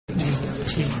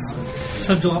ठीक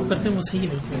सर, जो आप करते हैं वो सही है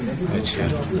बिल्कुल। अच्छा,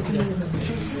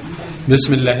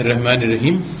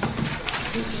 Bismillahirrahmanirrahim.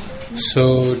 So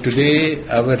today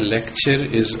our lecture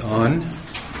is on.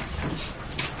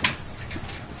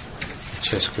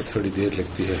 अच्छा, इसको थोड़ी देर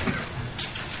लगती है.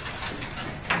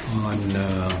 On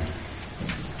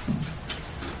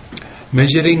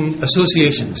measuring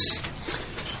associations.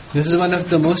 This is one of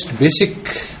the most basic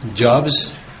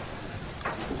jobs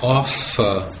of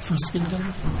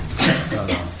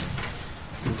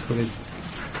थोड़े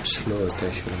स्लो होता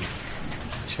है शुरू.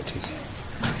 अच्छा, ठीक है.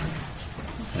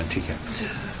 ठीक है.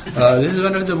 This is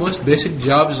one of the most basic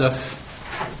jobs of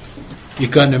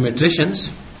econometricians,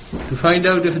 to find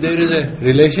out if there is a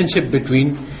relationship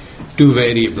between two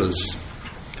variables.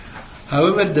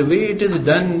 However, the way it is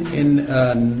done in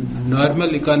normal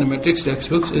econometrics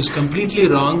textbooks is completely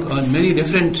wrong on many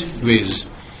different ways.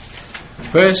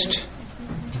 First,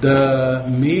 the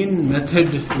main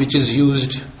method which is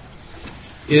used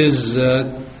is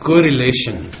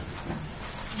correlation.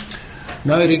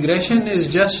 Now, regression is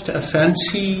just a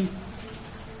fancy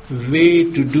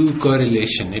way to do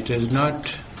correlation. It is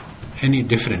not any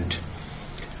different.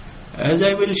 As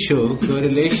I will show,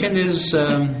 correlation is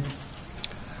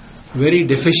very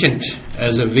deficient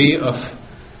as a way of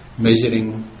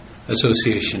measuring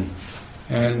association.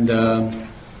 And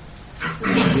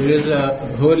there is a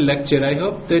whole lecture. I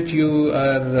hope that you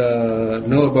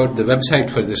know about the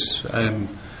website for this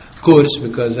course,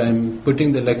 because I am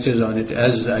putting the lectures on it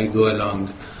as I go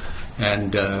along,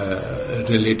 and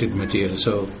related material.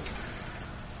 So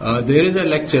there is a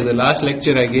lecture. The last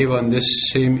lecture I gave on this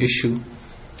same issue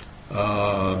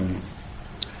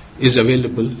is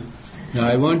available. Now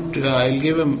I'll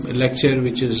give a lecture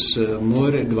which is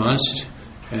more advanced,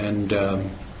 and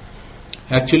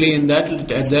actually at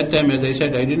that time, as I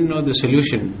said, I didn't know the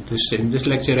solution. In this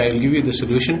lecture I'll give you the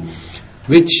solution,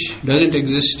 which doesn't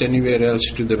exist anywhere else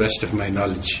to the best of my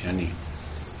knowledge.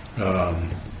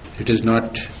 It is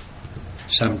not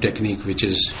some technique which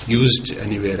is used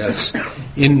anywhere else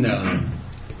in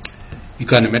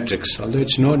econometrics, although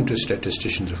it's known to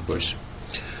statisticians, of course.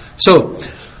 So,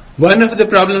 one of the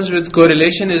problems with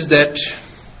correlation is that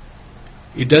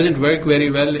it doesn't work very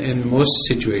well in most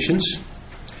situations.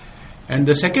 And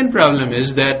the second problem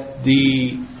is that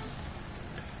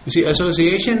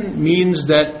association means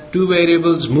that two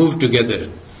variables move together.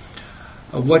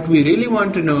 What we really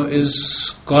want to know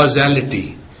is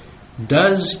causality.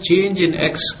 Does change in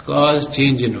X cause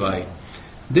change in Y?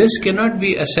 This cannot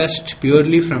be assessed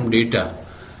purely from data.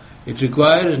 It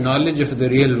requires knowledge of the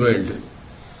real world.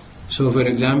 So, for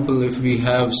example, if we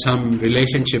have some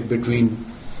relationship between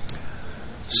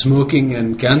smoking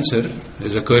and cancer,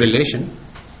 there's a correlation,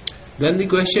 then the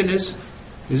question is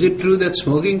it true that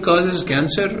smoking causes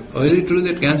cancer, or is it true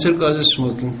that cancer causes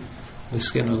smoking?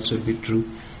 This can also be true.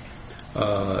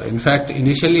 In fact,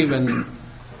 initially when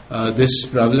this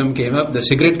problem came up, the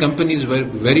cigarette companies were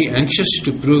very anxious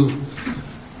to prove.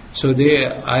 So they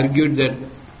argued that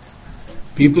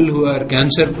people who are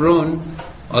cancer prone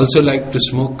also like to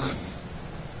smoke.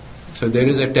 So there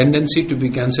is a tendency to be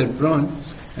cancer prone,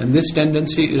 and this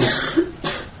tendency is...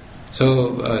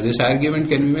 this argument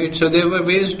can be made. So there were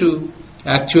ways to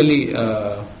actually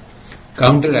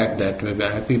counteract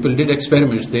that. People did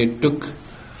experiments. They took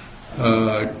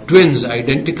twins,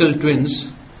 identical twins,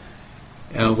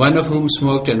 one of whom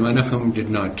smoked and one of whom did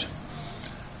not.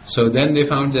 So then they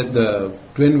found that the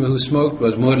twin who smoked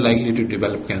was more likely to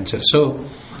develop cancer. So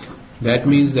that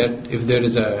means that if there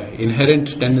is an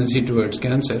inherent tendency towards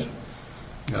cancer,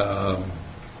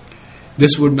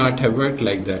 this would not have worked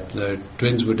like that. The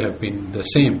twins would have been the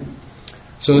same.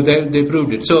 So they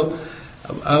proved it. So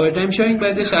what I am showing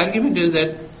by this argument is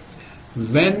that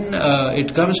when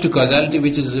it comes to causality,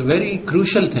 which is a very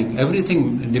crucial thing,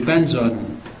 everything depends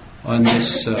on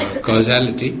this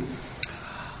causality.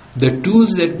 The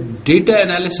tools that data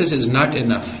analysis is not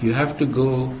enough. You have to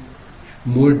go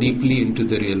more deeply into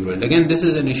the real world. Again, this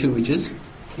is an issue which is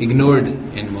ignored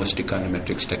in most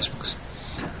econometrics textbooks.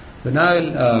 But now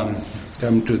I'll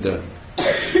come to the...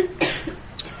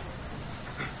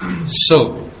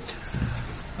 So,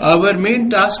 our main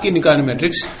task in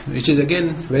econometrics, which is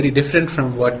again very different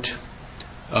from what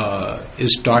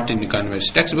is taught in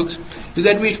econometrics textbooks, is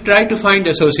that we try to find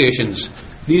associations.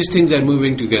 These things are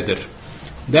moving together.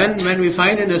 Then when we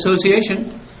find an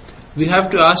association, we have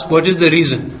to ask what is the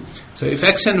reason. So if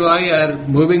X and Y are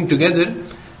moving together,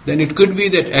 then it could be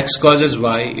that X causes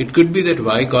Y, it could be that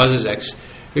Y causes X.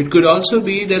 It could also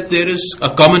be that there is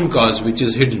a common cause which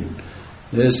is hidden.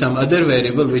 There is some other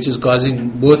variable which is causing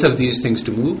both of these things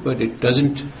to move, but it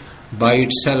doesn't by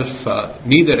itself,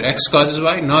 neither X causes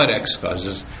Y nor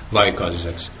Y causes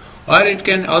X. or it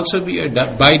can also be a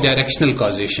bidirectional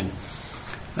causation.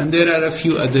 And there are a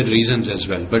few other reasons as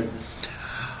well. But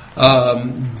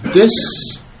this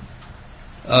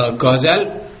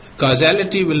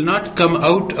causality will not come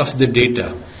out of the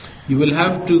data. You will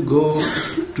have to go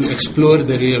to explore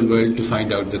the real world to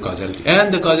find out the causality.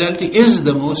 And the causality is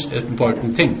the most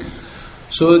important thing.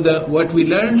 So what we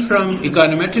learned from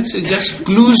econometrics is just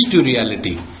clues to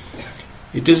reality.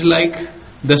 It is like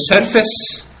the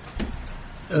surface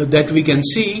that we can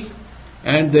see,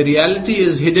 and the reality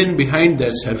is hidden behind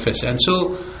that surface. And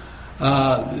so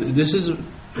this is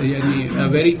a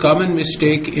very common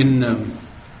mistake in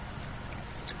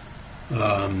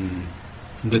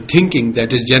the thinking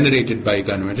that is generated by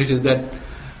econometrics, is that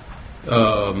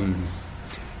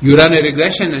you run a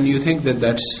regression and you think that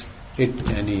that's it.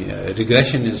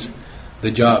 Regression is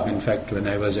the job. In fact, when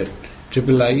I was at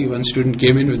IIIE, one student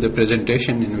came in with a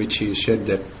presentation in which he said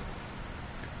that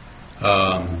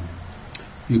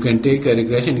you can take a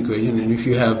regression equation, and if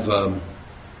you have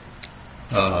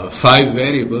 5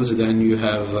 variables, then you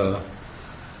have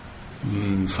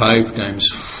 5 times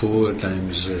 4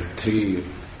 times 3,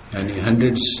 and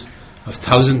hundreds of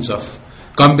thousands of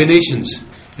combinations,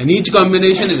 and each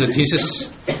combination is a thesis,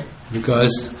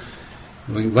 because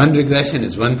one regression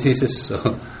is one thesis.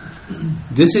 So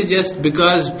this is just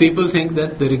because people think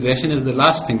that the regression is the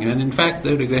last thing, and in fact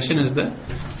the regression is the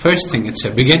first thing. It's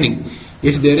a beginning.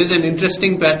 If there is an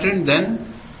interesting pattern,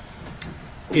 then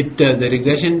the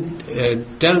regression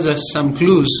tells us some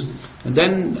clues, and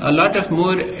then a lot of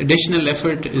more additional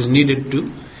effort is needed to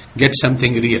get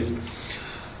something real.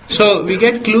 So we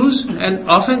get clues, and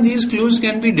often these clues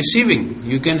can be deceiving.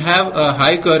 You can have a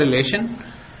high correlation,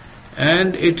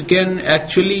 and it can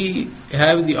actually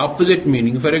have the opposite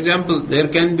meaning. For example, there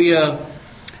can be a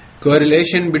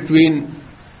correlation between,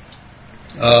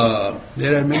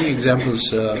 there are many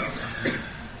examples,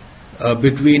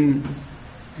 between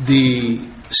the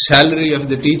salary of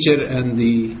the teacher and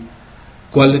the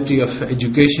quality of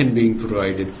education being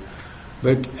provided.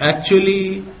 But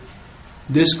actually,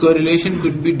 this correlation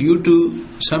could be due to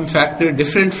some factor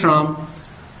different from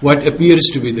what appears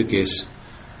to be the case.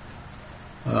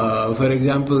 For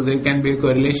example, there can be a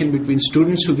correlation between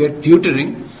students who get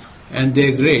tutoring and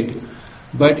their grade,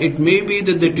 but it may be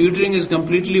that the tutoring is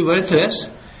completely worthless.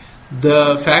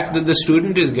 The fact that the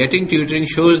student is getting tutoring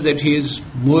shows that he is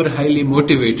more highly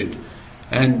motivated,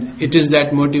 and it is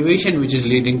that motivation which is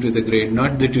leading to the grade,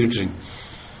 not the tutoring.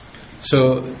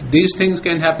 So these things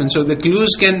can happen. So the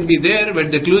clues can be there, but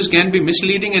the clues can be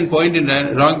misleading and point in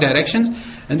wrong directions,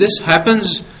 and this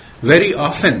happens very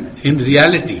often in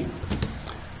reality.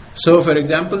 So, for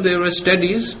example, there were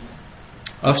studies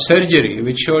of surgery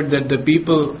which showed that the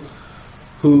people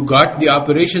who got the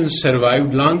operation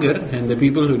survived longer, and the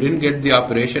people who didn't get the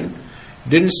operation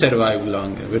didn't survive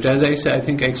longer. But as I said, I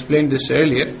think I explained this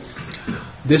earlier,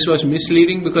 this was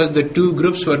misleading because the two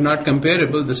groups were not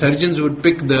comparable. The surgeons would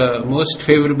pick the most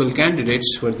favorable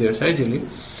candidates for their surgery,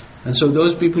 and so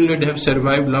those people would have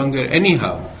survived longer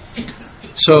anyhow.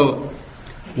 So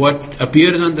what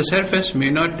appears on the surface may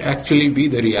not actually be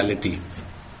the reality.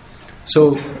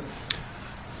 So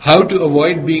how to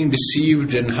avoid being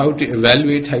deceived and how to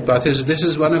evaluate hypotheses, this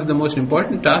is one of the most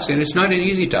important tasks, and it's not an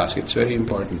easy task, it's very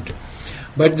important.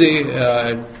 But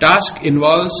the task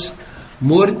involves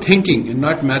more thinking and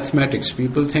not mathematics.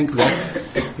 People think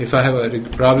that if I have a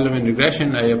problem in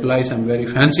regression, I apply some very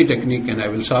fancy technique and I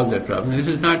will solve that problem. This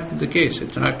is not the case.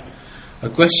 It's not a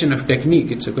question of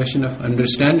technique, it's a question of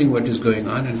understanding what is going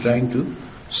on and trying to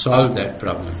solve that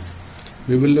problem.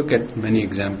 We will look at many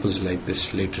examples like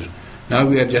this later. Now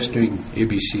we are just doing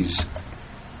ABCs.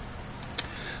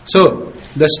 So,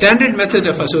 the standard method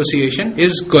of association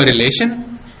is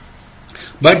correlation,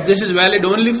 but this is valid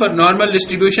only for normal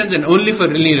distributions and only for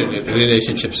linear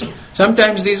relationships.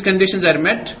 Sometimes these conditions are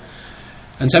met,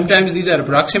 and sometimes these are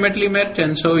approximately met,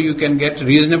 and so you can get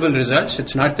reasonable results.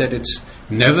 It's not that it's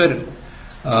never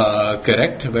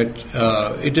correct, but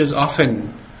it is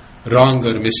often wrong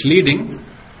or misleading.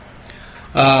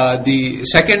 The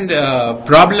second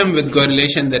problem with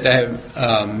correlation that I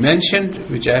have mentioned,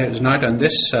 which is not on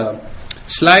this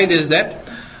slide, is that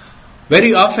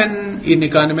very often in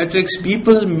econometrics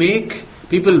people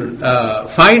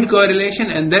find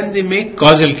correlation and then they make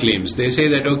causal claims. They say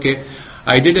that, okay,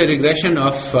 I did a regression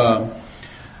of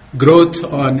growth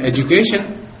on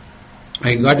education,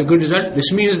 I got a good result.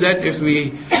 This means that if we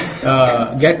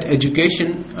get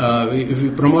education, if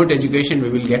we promote education, we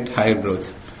will get higher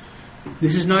growth.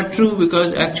 This is not true,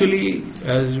 because actually,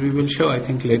 as we will show I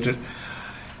think later,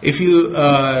 if you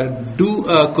do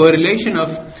a correlation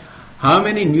of how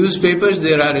many newspapers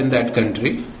there are in that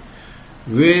country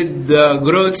with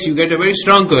growth you get a very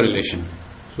strong correlation.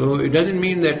 So it doesn't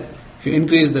mean that if you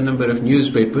increase the number of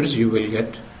newspapers, you will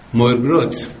get more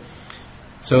growth.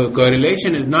 So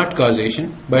correlation is not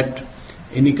causation, but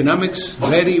in economics,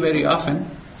 very, very often,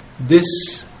 this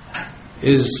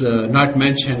is not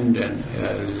mentioned and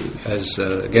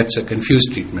gets a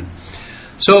confused treatment.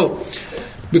 So,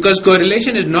 because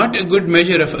correlation is not a good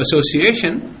measure of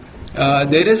association,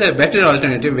 there is a better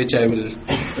alternative which I will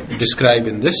describe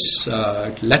in this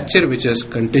lecture, which is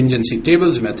contingency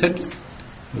tables method,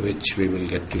 which we will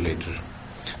get to later.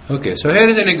 Okay, so here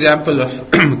is an example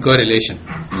of correlation.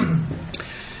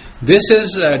 This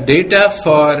is data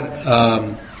for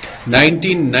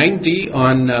 1990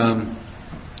 on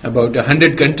about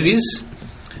 100 countries,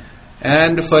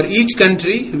 and for each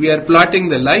country we are plotting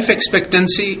the life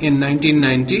expectancy in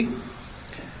 1990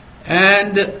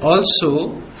 and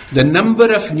also the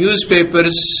number of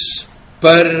newspapers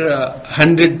per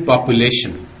 100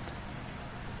 population.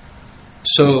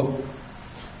 So,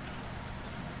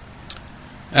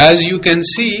 as you can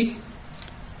see,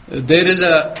 there is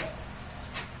a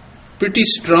pretty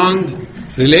strong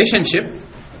relationship.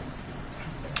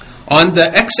 On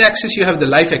the x-axis you have the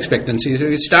life expectancy. So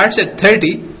it starts at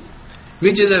 30,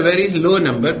 which is a very low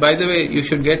number. By the way, you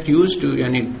should get used to,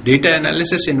 data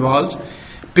analysis involves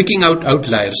picking out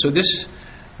outliers. So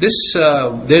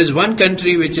there is one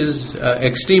country which is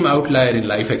extreme outlier in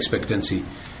life expectancy.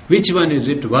 Which one is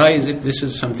it? Why is it? This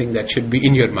is something that should be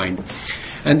in your mind.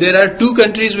 And there are two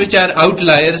countries which are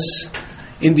outliers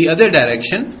in the other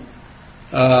direction.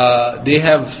 They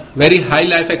have very high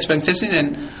life expectancy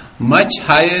and much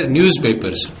higher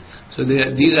newspapers. So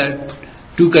these are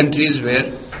two countries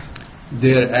where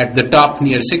they're at the top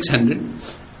near 600.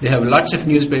 They have lots of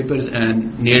newspapers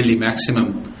and nearly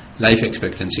maximum life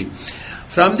expectancy.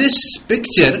 From this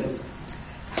picture,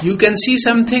 you can see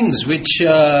some things which...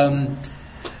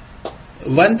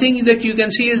 one thing that you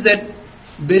can see is that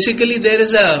basically there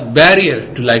is a barrier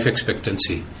to life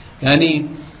expectancy.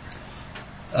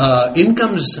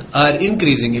 Incomes are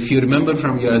increasing, if you remember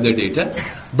from your other data,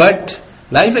 but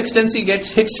life expectancy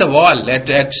hits a wall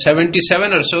at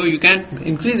 77 or so. You can't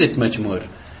increase it much more.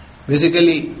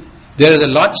 Basically, there are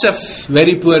lots of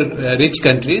very poor rich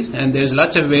countries, and there's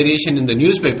lots of variation in the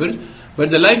newspapers, but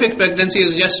the life expectancy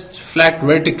is just flat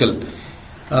vertical.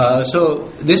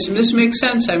 So this makes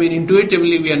sense.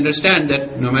 Intuitively we understand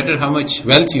that no matter how much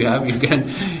wealth you have, you can,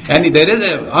 and there is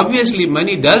obviously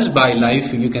money does buy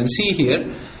life. You can see here,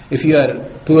 if you are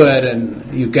poor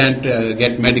and you can't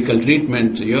get medical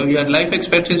treatment, your life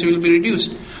expectancy will be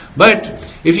reduced. But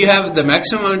if you have the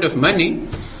maximum amount of money,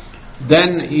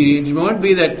 then it won't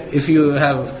be that if you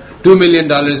have $2 million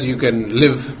you can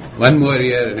live one more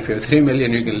year, and if you have $3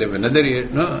 million you can live another year.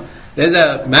 No. There's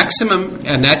a maximum,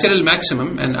 a natural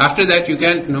maximum, and after that you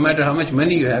can't, no matter how much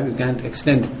money you have, you can't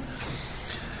extend it.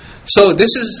 So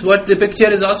this is what the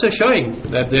picture is also showing,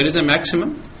 that there is a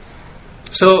maximum.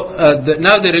 So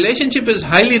now the relationship is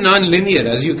highly non-linear,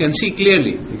 as you can see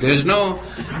clearly. There's no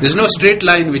straight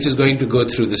line which is going to go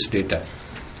through this data.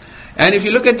 And if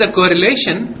you look at the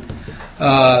correlation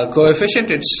coefficient,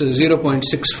 it's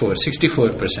 0.64,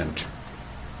 64%.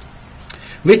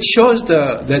 Which shows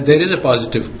that there is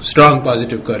a strong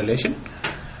positive correlation.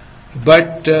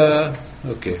 But,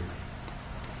 okay.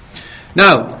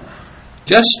 Now,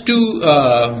 just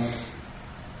to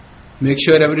make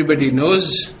sure everybody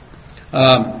knows,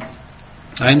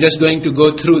 I'm just going to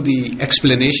go through the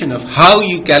explanation of how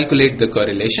you calculate the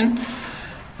correlation.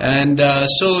 And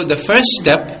so the first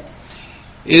step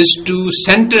is to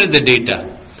center the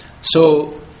data.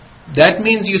 So that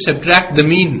means you subtract the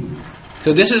mean.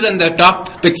 So this is in the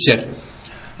top picture.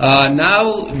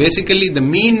 Now basically the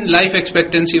mean life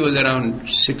expectancy was around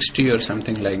 60 or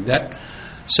something like that.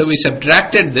 So we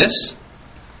subtracted this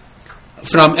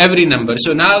from every number.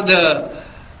 So now the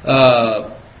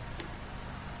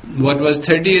what was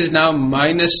 30 is now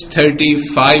minus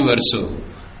 35 or so,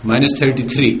 minus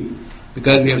 33,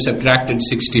 because we have subtracted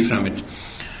 60 from it.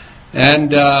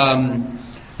 And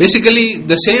basically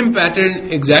the same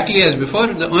pattern exactly as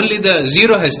before, only the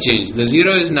zero has changed. The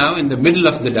zero is now in the middle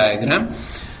of the diagram.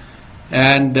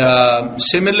 And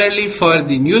similarly for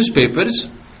the newspapers,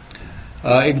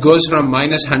 it goes from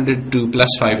minus 100 to plus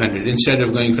 500 instead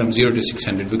of going from 0 to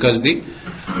 600, because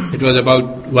it was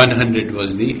about 100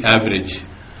 was the average.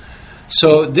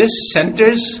 So this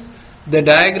centers the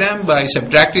diagram by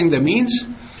subtracting the means,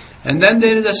 and then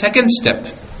there is a second step,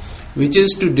 which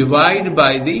is to divide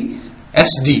by the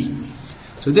SD.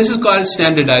 So this is called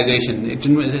standardization.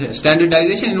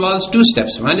 Standardization involves two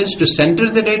steps. One is to center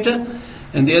the data,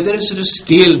 and the other is to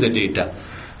scale the data.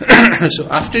 So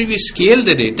after we scale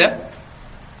the data,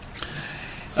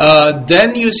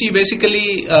 Then you see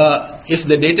basically if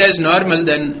the data is normal,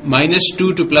 then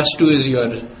 -2 to +2 is your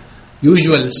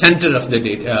usual center of the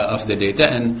data,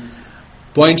 and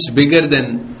points bigger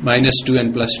than -2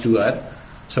 and +2 are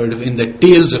sort of in the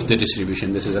tails of the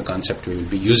distribution. This is a concept we will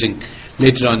be using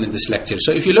later on in this lecture.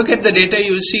 So if you look at the data,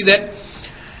 you will see that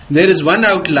there is one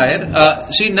outlier.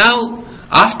 See, now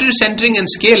after centering and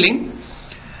scaling,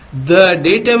 the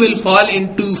data will fall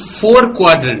into 4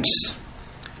 quadrants.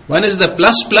 One is the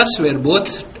 ++, where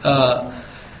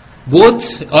both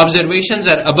observations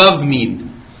are above mean,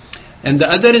 and the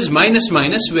other is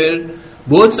 -, where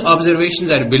both observations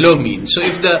are below mean. So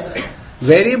if the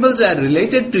variables are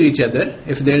related to each other,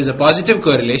 if there is a positive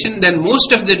correlation, then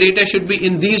most of the data should be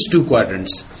in these 2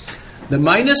 quadrants. The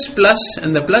 -+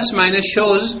 and the +-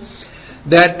 shows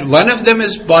that one of them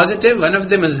is positive, one of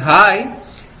them is high.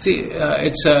 See,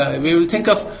 we will think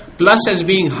of plus as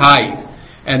being high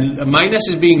and minus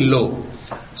as being low.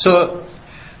 So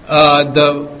the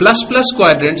 ++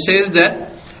 quadrant says that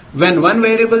when one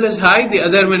variable is high, the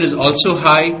other one is also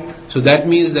high. So that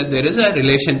means that there is a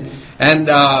relation. And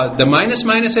the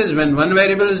 -- says when one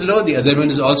variable is low, the other one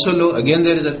is also low. Again,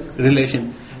 there is a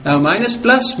relation. Now,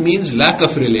 -+ means lack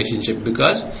of relationship,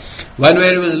 because one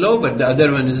variable is low but the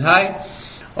other one is high,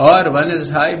 or one is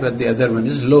high but the other one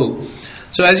is low.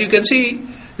 So as you can see,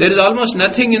 there is almost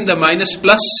nothing in the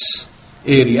 -+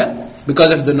 area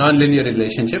because of the nonlinear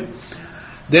relationship.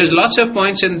 There is lots of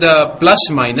points in the +-,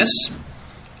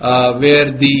 where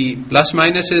the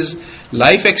 +- is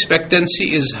life expectancy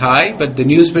is high but the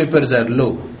newspapers are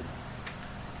low.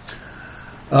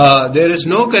 There is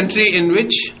no country in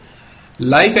which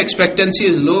life expectancy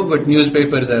is low but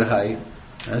newspapers are high.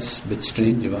 That's a bit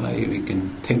strange. Why? We can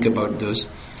think about those.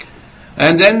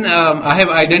 And then I have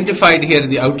identified here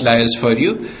the outliers for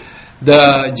you. The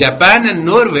Japan and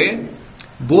Norway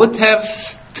both have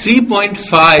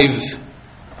 3.5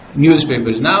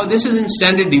 newspapers. Now this is in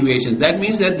standard deviations. That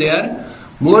means that they are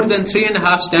more than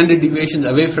 3.5 standard deviations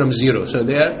away from 0. So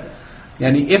they are,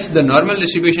 if the normal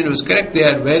distribution was correct, they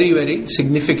are very, very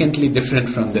significantly different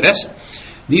from the rest.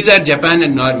 These are Japan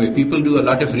and Norway. People do a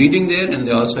lot of reading there, and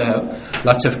they also have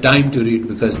lots of time to read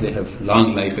because they have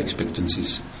long life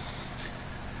expectancies.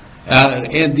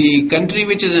 The country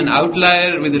which is an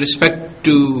outlier with respect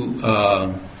to,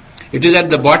 it is at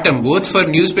the bottom, both for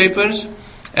newspapers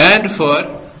and for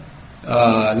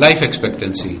life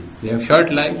expectancy. They have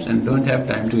short lives and don't have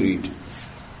time to read.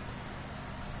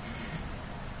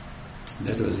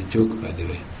 That was a joke, by the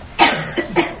way.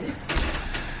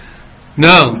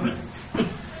 Now,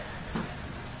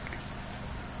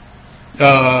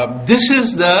 this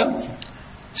is the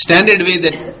standard way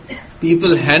that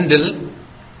people handle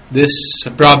this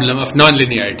problem of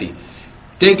nonlinearity.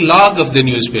 Take log of the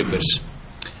newspapers.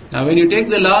 Now when you take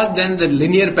the log, then the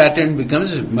linear pattern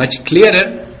becomes much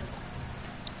clearer.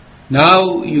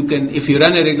 Now you can, if you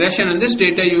run a regression on this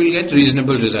data, you will get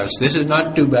reasonable results. This is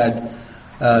not too bad.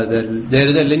 There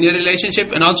is a linear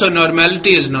relationship, and also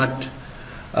normality is not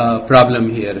a problem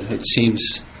here. It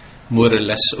seems more or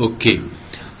less okay.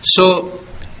 So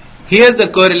here the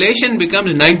correlation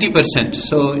becomes 90%.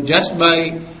 So just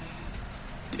by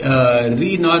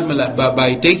by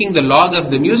taking the log of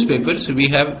the newspapers, we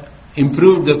have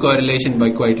improved the correlation by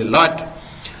quite a lot.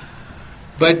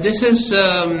 But this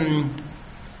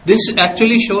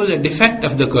actually shows a defect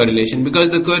of the correlation,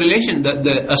 because the correlation,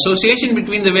 the association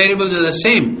between the variables is the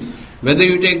same whether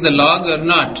you take the log or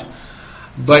not.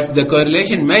 But the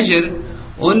correlation measure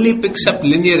only picks up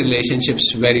linear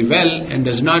relationships very well and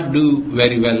does not do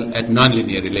very well at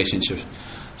nonlinear relationships.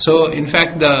 So in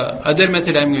fact, the other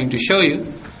method I'm going to show you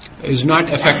is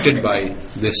not affected by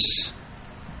this.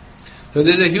 So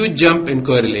there's a huge jump in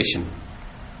correlation.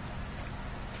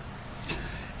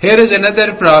 Here is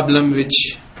another problem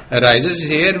which arises.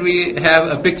 Here we have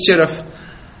a picture of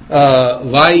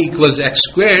y equals x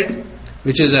squared,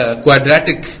 which is a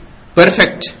quadratic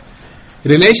perfect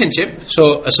relationship.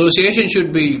 So association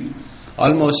should be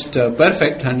almost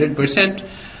perfect, 100%.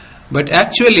 But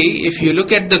actually, if you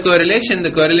look at the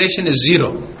correlation is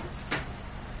 0.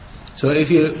 So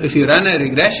if you run a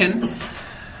regression,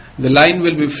 the line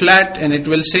will be flat, and it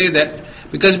will say that,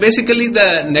 because basically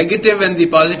the negative and the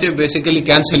positive basically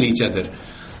cancel each other.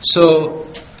 So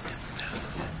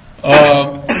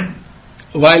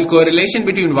while correlation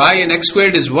between y and x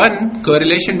squared is 1,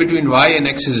 correlation between y and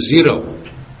x is 0.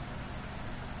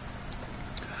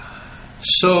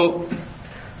 So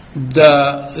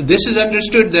this is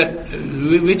understood that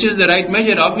which is the right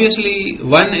measure. Obviously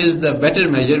 1 is the better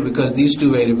measure because these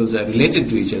two variables are related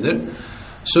to each other.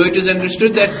 So it is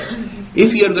understood that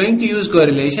if you are going to use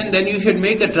correlation, then you should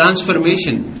make a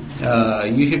transformation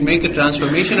You should make a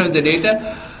transformation of the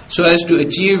data so as to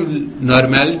achieve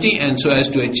normality and so as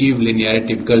to achieve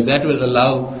linearity, because that will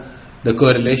allow the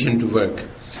correlation to work.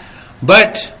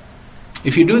 But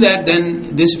if you do that,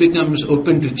 then this becomes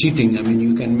open to cheating. I mean,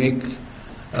 you can make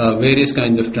various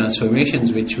kinds of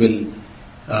transformations which will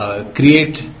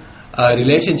create a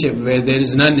relationship where there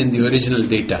is none in the original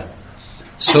data.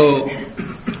 So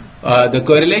the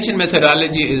correlation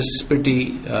methodology is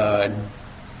pretty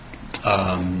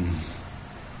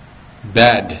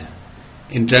bad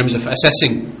in terms of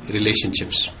assessing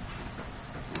relationships.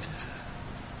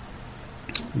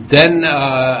 Then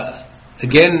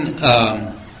again,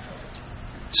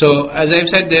 so as I've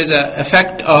said, there's an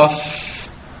effect of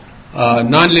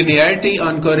non-linearity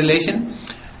on correlation,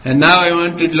 and now I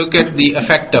want to look at the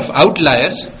effect of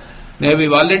outliers. Now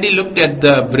we've already looked at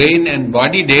the brain and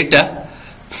body data.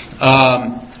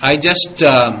 I just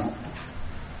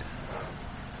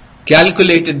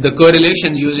calculated the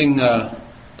correlations using a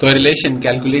correlation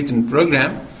calculating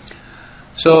program.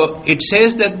 So it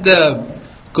says that the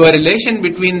correlation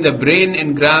between the brain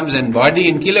in grams and body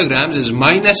in kilograms is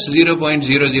minus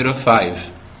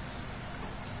 0.005.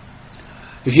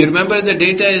 If you remember, the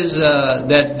data is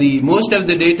that the most of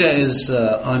the data is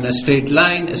on a straight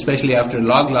line, especially after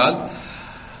log,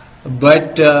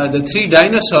 but the three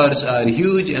dinosaurs are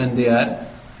huge, and they are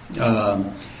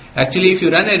actually, if you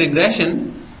run a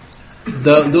regression,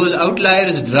 those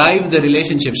outliers drive the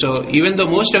relationship. So even though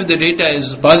most of the data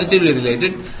is positively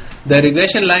related, the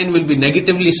regression line will be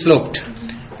negatively sloped.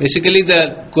 Basically,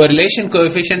 the correlation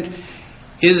coefficient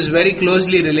is very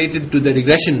closely related to the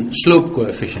regression slope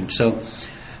coefficient. So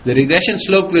the regression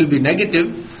slope will be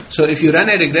negative. So if you run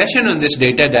a regression on this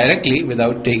data directly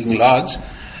without taking logs,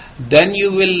 then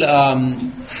you will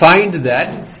find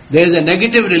that there is a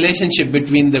negative relationship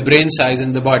between the brain size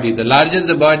and the body. The larger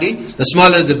the body, the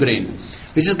smaller the brain,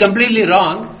 which is completely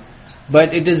wrong,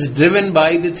 but it is driven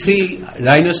by the three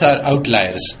dinosaur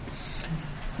outliers.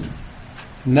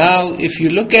 Now, if you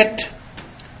look at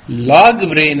log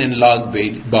brain and log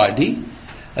body,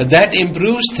 that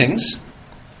improves things.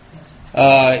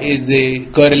 The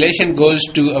correlation goes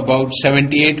to about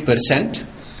 78%.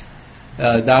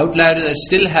 The outliers are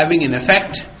still having an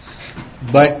effect,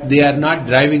 but they are not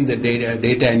driving the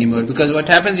data anymore. Because what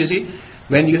happens, you see,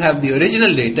 when you have the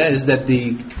original data, is that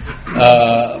the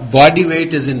body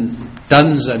weight is in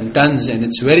tons and tons, and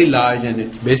it's very large, and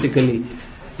it basically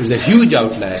is a huge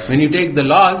outlier. When you take the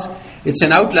logs, it's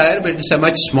an outlier, but it's a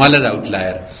much smaller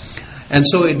outlier. And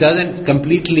so it doesn't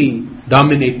completely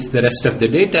dominate the rest of the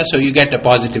data, so you get a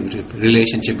positive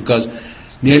relationship because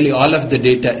nearly all of the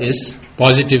data is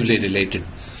positively related.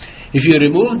 If you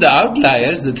remove the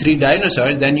outliers, the three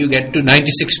dinosaurs, then you get to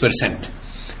 96%.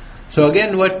 So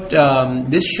again, what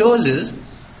this shows is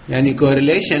any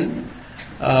correlation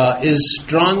is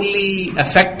strongly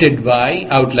affected by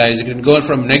outliers. It can go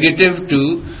from negative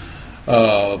to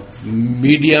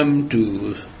medium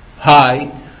to high,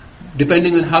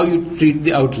 depending on how you treat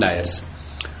the outliers.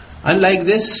 Unlike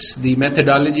this, the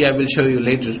methodology I will show you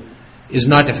later is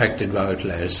not affected by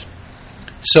outliers.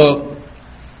 So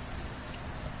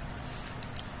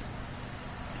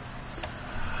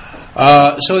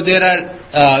there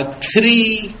are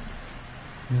three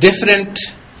different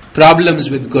problems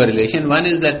with correlation. One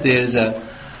is that there is a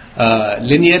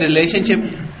linear relationship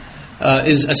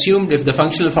is assumed. If the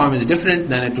functional form is different,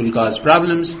 then it will cause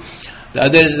problems. The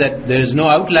other is that there is no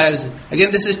outliers.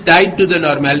 Again, this is tied to the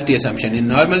normality assumption. In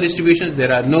normal distributions,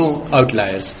 there are no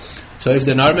outliers. So if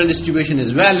the normal distribution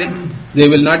is valid, there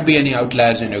will not be any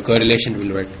outliers and your correlation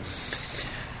will work.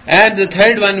 And the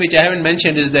third one, which I haven't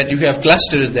mentioned, is that if you have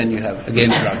clusters, then you have again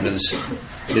problems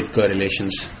with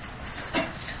correlations.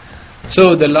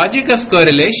 So the logic of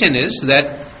correlation is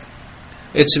that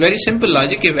it's very simple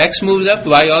logic. If X moves up,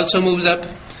 Y also moves up.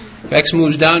 If X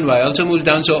moves down, Y also moves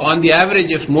down. So on the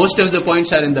average, if most of the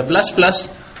points are in the plus plus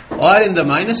or in the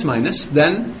minus minus,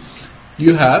 then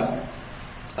you have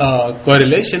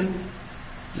correlation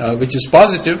which is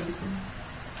positive.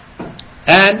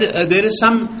 And there is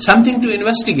something to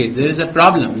investigate. There is a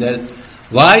problem.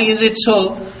 Why is it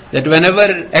so that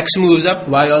whenever X moves up,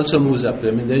 Y also moves up?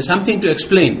 I mean, there is something to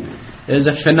explain. There is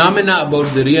a phenomena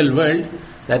about the real world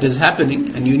that is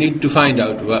happening, and you need to find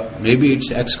out. Well, maybe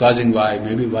it's X causing Y,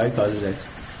 maybe Y causes X.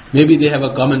 Maybe they have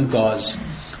a common cause,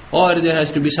 or there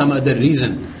has to be some other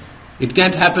reason. It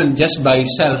can't happen just by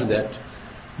itself that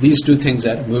these two things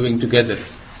are moving together.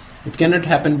 It cannot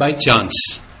happen by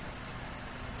chance.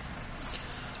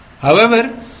 However,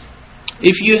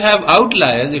 if you have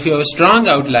outliers, if you have a strong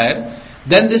outlier,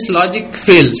 then this logic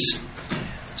fails.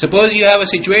 Suppose you have a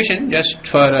situation, just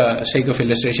for sake of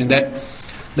illustration, that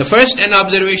the first n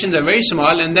observations are very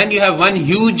small, and then you have one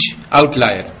huge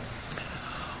outlier.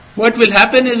 What will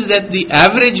happen is that the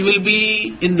average will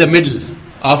be in the middle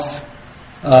of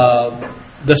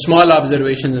the small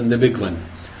observations and the big one.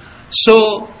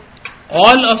 So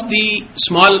all of the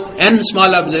small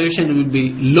observations will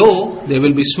be low, they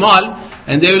will be small,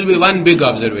 and there will be one big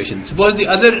observation. Suppose the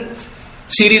other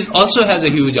series also has a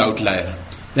huge outlier.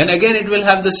 Then again it will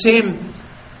have the same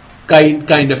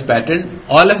kind of pattern.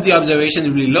 All of the observations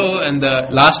will be low and the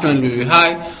last one will be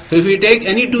high. So if you take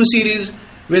any two series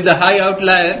with a high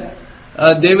outlier,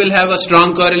 they will have a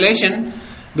strong correlation,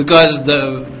 because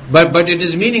but it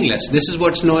is meaningless. This is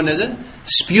what's known as a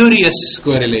spurious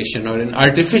correlation, or an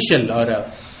artificial or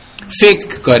a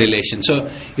fake correlation. So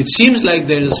it seems like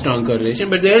there is a strong correlation,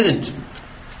 but there isn't.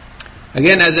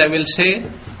 Again, as I will say,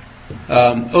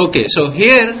 okay, so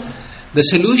here the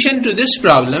solution to this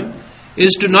problem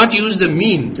is to not use the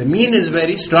mean. The mean is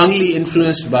very strongly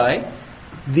influenced by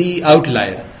the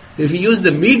outlier. If you use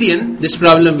the median, this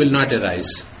problem will not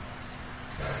arise.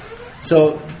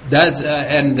 So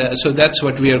that's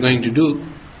what we are going to do.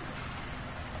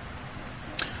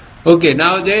 Okay,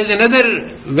 now there is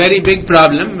another very big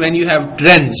problem when you have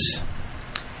trends.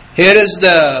 Here is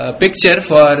the picture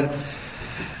for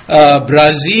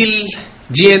Brazil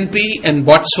GNP and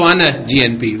Botswana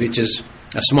GNP, which is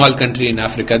a small country in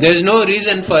Africa. There is no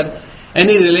reason for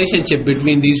any relationship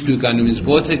between these two economies.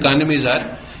 Both economies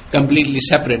are completely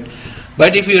separate.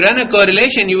 But if you run a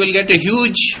correlation, you will get a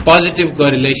huge positive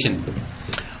correlation.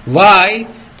 Why?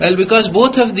 Well, because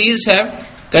both of these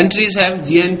countries have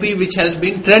GNP which has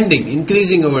been trending,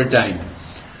 increasing over time.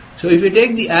 So if you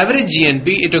take the average GNP,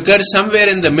 it occurs somewhere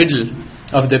in the middle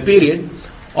of the period.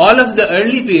 All of the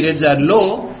early periods are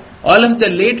low, all of the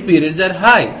late periods are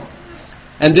high.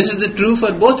 And this is true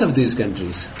for both of these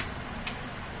countries.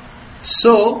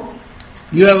 So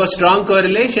you have a strong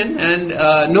correlation and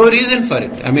no reason for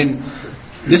it. I mean,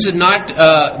 this is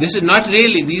not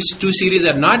really, these two series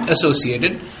are not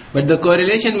associated, but the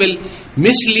correlation will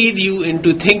mislead you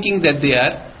into thinking that they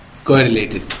are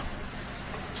correlated.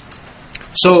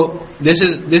 So this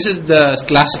is the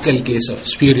classical case of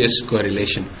spurious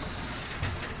correlation.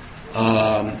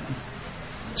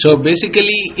 So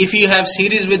basically, if you have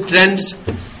series with trends,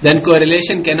 then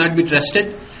correlation cannot be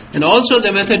trusted, and also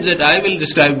the method that I will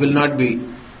describe will not be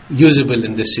usable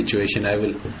in this situation.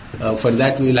 For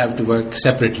that we will have to work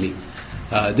separately.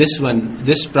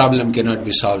 This problem cannot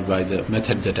be solved by the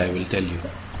method that I will tell you.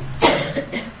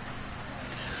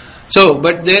 So,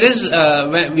 but there is,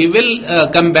 we will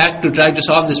come back to try to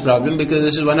solve this problem, because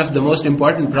this is one of the most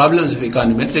important problems of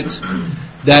econometrics,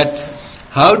 that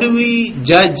how do we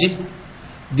judge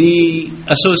the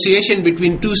association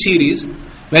between two series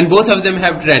when both of them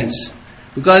have trends?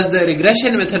 Because the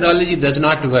regression methodology does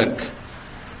not work.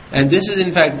 And this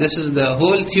is the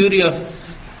whole theory of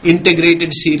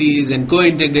integrated series and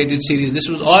co-integrated series. This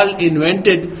was all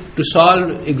invented to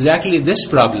solve exactly this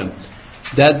problem,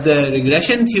 that the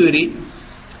regression theory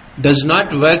does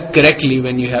not work correctly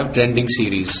when you have trending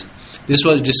series. This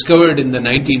was discovered in the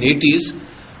 1980s,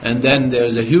 and then there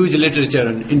was a huge literature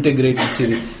on integrated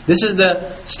series. This is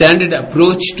the standard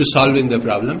approach to solving the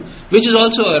problem, which is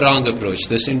also a wrong approach.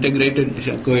 This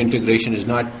integrated co-integration is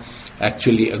not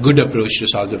actually a good approach to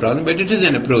solve the problem, but it is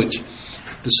an approach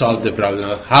to solve the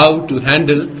problem of how to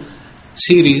handle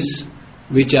series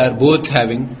which are both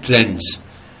having trends.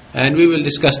 And we will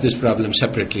discuss this problem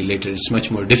separately later. It's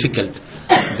much more difficult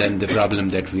than the problem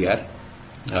that we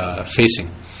are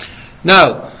facing.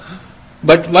 Now,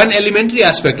 but one elementary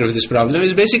aspect of this problem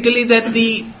is basically that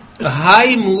the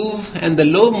high move and the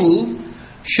low move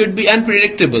should be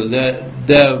unpredictable.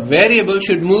 The variable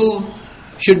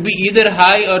should be either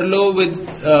high or low with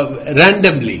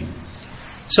randomly.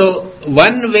 So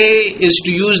one way is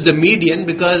to use the median,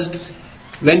 because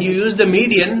when you use the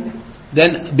median,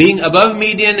 then being above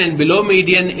median and below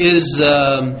median is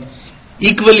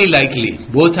equally likely.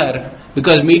 Both are,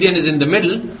 because median is in the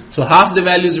middle, so half the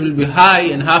values will be high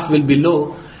and half will be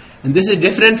low. And this is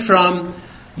different from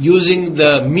using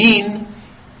the mean.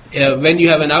 When you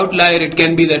have an outlier, it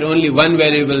can be that only one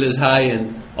variable is high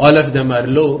and all of them are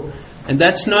low, and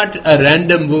that's not a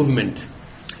random movement.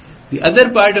 The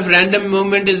other part of random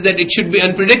movement is that it should be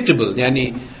unpredictable.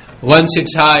 Yani, once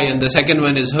it's high and the second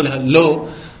one is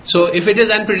low. So if it is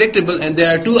unpredictable and there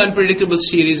are two unpredictable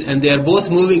series and they are both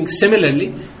moving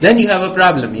similarly, then you have a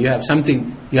problem. You have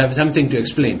something to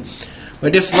explain.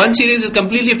 But if one series is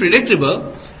completely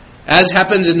predictable, as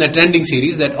happens in the trending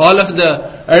series, that all of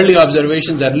the early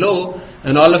observations are low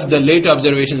and all of the late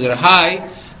observations are high,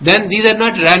 then these are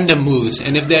not random moves.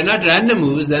 And if they are not random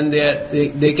moves, then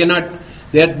they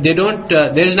They don't.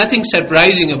 There is nothing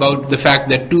surprising about the fact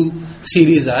that two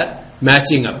series are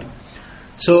matching up.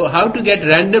 So how to get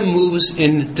random moves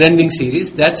in trending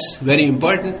series? That's very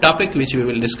important topic which we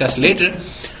will discuss later.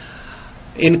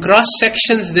 In cross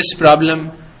sections, this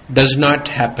problem does not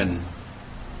happen.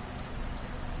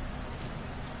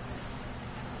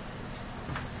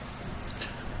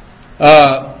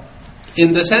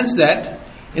 In the sense that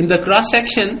in the cross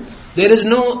section there is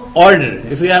no order.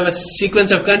 If we have a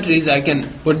sequence of countries, I can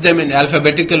put them in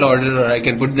alphabetical order, or I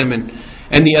can put them in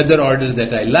any other order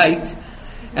that I like.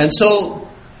 And so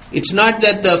it's not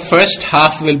that the first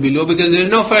half will be low, because there is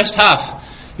no first half.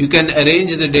 You can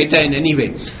arrange the data in any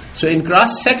way. So in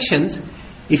cross sections,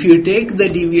 if you take the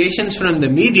deviations from the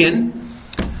median,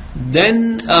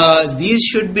 then these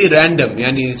should be random.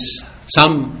 Yani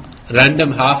some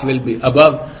random half will be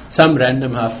above, some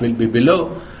random half will be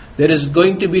below. There is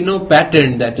going to be no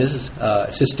pattern that is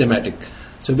systematic.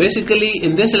 So basically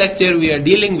in this lecture we are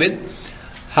dealing with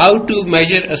how to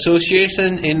measure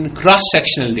association in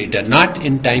cross-sectional data, not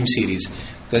in time series.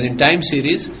 Because in time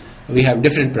series we have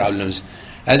different problems.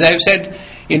 As I have said,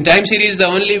 in time series the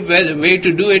only way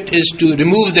to do it is to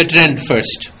remove the trend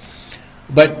first.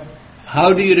 But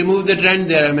how do you remove the trend?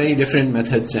 There are many different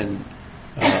methods, and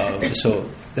so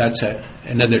that's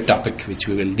another topic which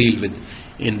we will deal with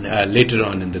in later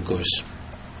on in the course.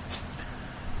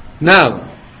 Now,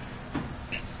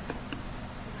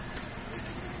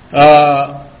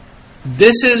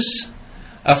 this is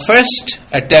a first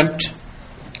attempt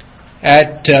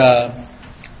at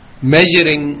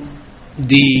measuring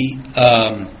the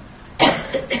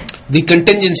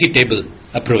contingency table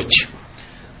approach.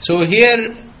 So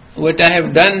here what I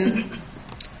have done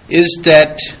is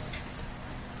that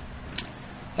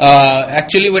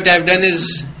actually what I have done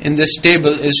is, in this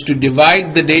table, is to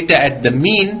divide the data at the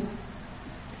mean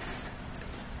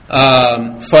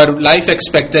for life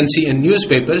expectancy in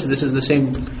newspapers. This is the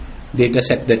same data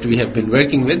set that we have been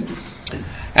working with,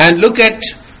 and look at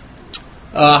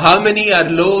how many are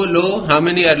low, how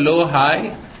many are low,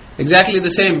 high. Exactly the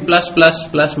same, plus,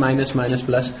 minus,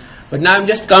 plus. But now I'm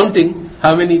just counting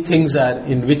how many things are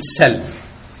in which cell.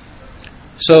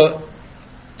 So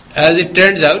as it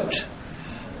turns out,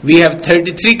 we have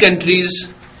 33 countries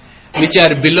which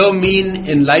are below mean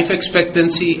in life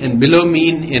expectancy and below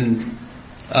mean in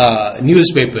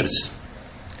newspapers.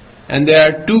 And there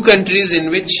are 2 countries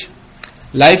in which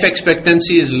life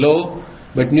expectancy is low,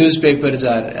 but newspapers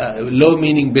are low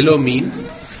meaning below mean,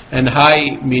 and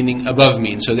high meaning above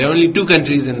mean. So there are only 2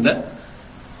 countries in the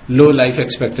low life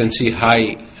expectancy,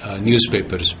 high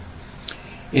newspapers.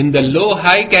 In the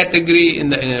low-high category,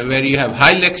 where you have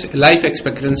high life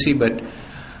expectancy but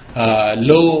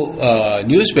low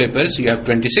newspapers, you have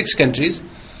 26 countries,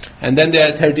 and then there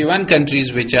are 31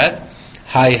 countries which are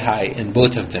high in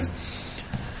both of them.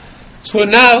 So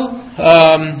now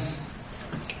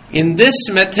in this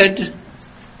method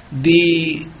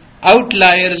the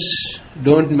outliers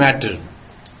don't matter,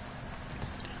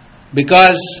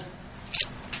 because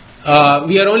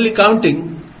we are only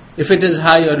counting if it is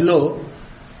high or low.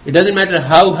 It doesn't matter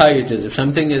how high it is. If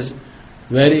something is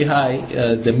very high,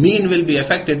 the mean will be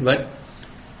affected, but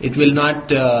it will not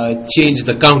change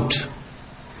the count.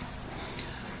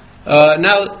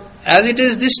 Now, as it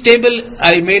is, this table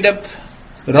I made up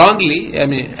wrongly. I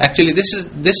mean, actually,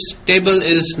 this table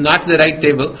is not the right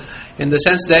table, in the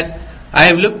sense that I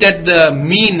have looked at the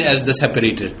mean as the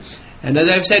separator. And as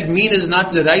I have said, mean is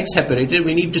not the right separator.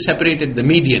 We need to separate at the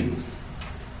median.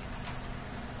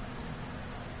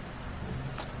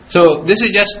 So this is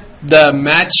just the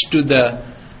match to the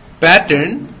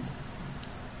pattern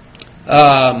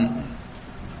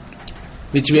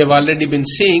which we have already been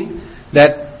seeing,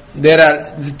 that there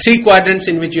are 3 quadrants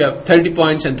in which you have 30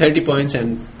 points and 30 points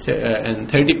and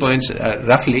 30 points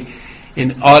roughly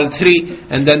in all 3,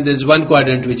 and then there's 1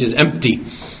 quadrant which is empty.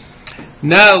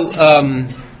 Now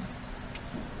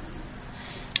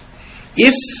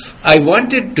if I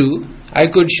wanted to, I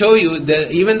could show you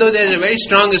that even though there is a very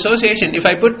strong association, if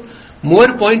I put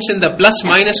more points in the plus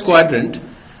minus quadrant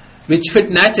which fit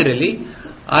naturally,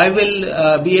 I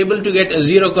will be able to get a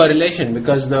 0 correlation,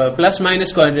 because the plus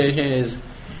minus correlation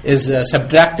is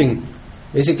subtracting.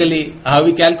 Basically how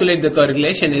we calculate the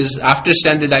correlation is, after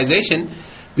standardization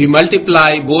we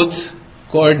multiply both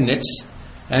coordinates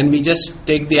and we just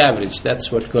take the average.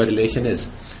 That's what correlation is.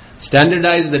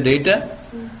 Standardize the data,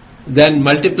 then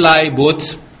multiply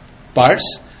both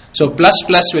parts. So plus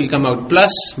will come out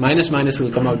plus, minus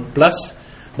will come out plus,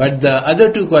 but the other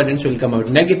 2 quadrants will come out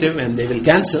negative and they will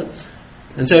cancel.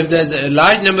 And so if there's a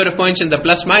large number of points in the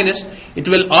plus minus, it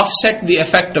will offset the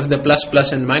effect of the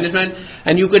plus and minus,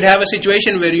 and you could have a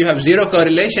situation where you have 0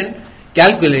 correlation,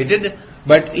 calculated,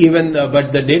 but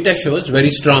the data shows very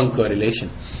strong correlation.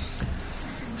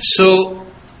 So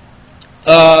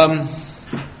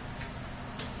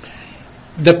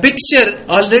the picture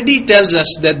already tells us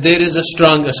that there is a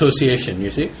strong association,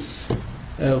 you see.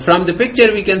 From the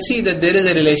picture we can see that there is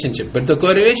a relationship, but the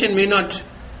correlation may not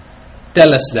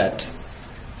tell us that.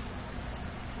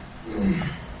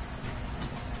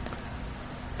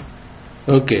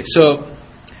 Okay, so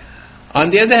on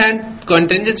the other hand,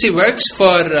 contingency works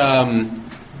for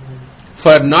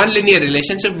nonlinear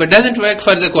relationship, but doesn't work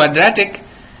for the quadratic,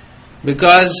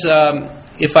 because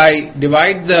if I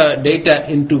divide the data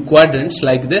into quadrants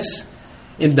like this,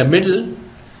 in the middle,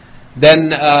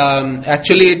 then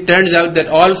actually it turns out that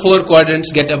all 4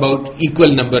 quadrants get about equal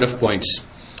number of points.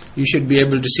 You should be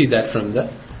able to see that from the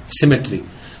symmetry.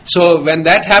 So when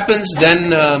that happens,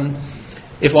 then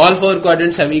if all 4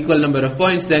 quadrants have equal number of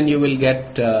points, then you will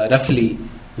get roughly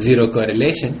 0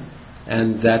 correlation,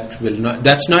 and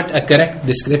that's not a correct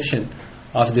description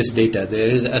of this data. There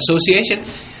is association.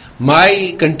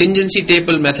 My contingency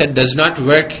table method does not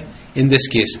work in this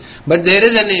case, but there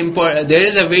is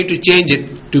a way to change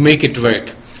it to make it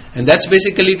work, and that's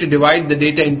basically to divide the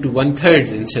data into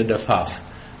 1/3 instead of half.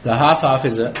 The half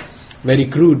is a very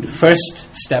crude first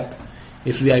step.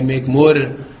 If I make more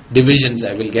divisions,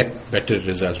 I will get better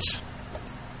results.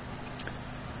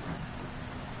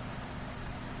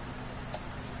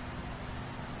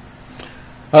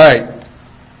 Alright,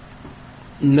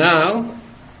 now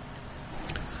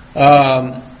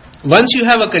once you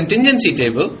have a contingency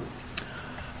table,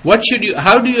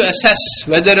 how do you assess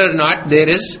whether or not there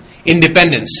is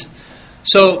independence?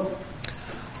 So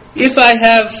if I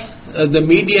have the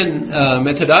median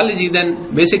methodology,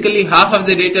 then basically half of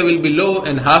the data will be low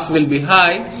and half will be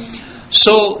high.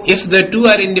 So if the two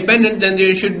are independent, then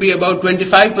there should be about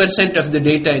 25% of the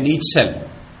data in each cell.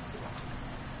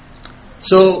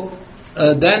 So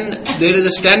then there is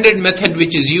a standard method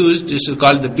which is used. This is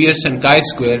called the Pearson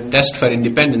chi-square test for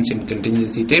independence in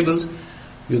contingency tables.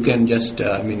 You can just,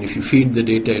 if you feed the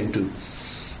data into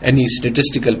any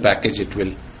statistical package, it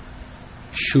will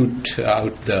shoot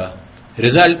out the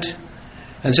result.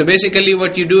 And so basically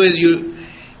what you do is you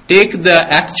take the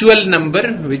actual number,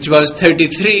 which was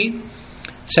 33,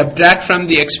 subtract from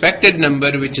the expected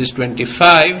number, which is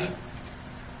 25,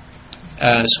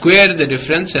 square the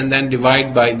difference, and then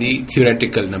divide by the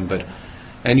theoretical number.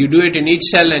 And you do it in each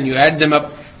cell, and you add them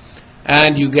up,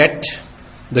 and you get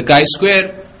the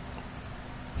chi-square.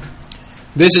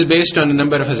 This is based on a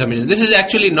number of assumptions. This is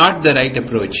actually not the right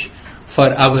approach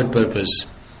for our purpose.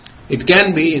 It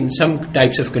can be in some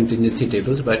types of contingency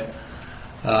tables, but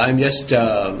I'm just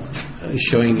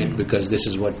showing it because this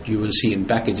is what you will see in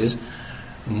packages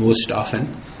most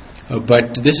often.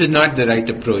 But this is not the right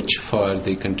approach for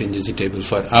the contingency table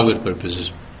for our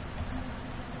purposes.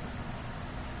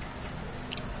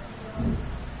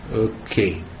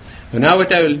 Okay. So now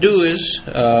what I will do is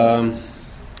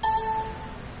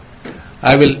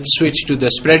I will switch to the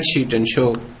spreadsheet and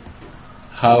show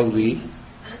how we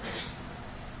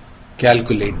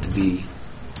calculate the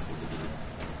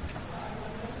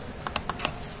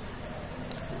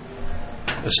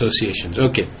associations.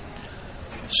 Okay.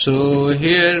 So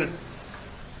here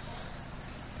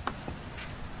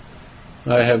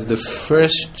I have the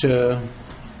first okay.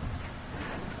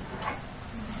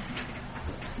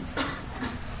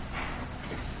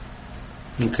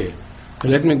 So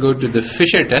let me go to the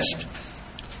Fisher test.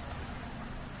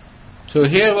 So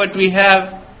here what we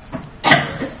have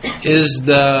is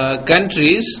the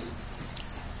countries,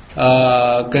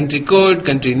 country code,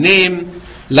 country name,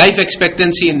 life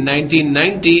expectancy in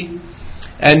 1990,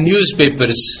 and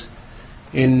newspapers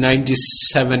in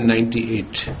 97,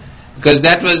 98, because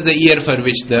that was the year for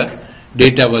which the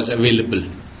data was available.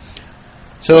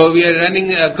 So we are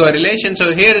running a correlation.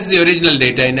 So here is the original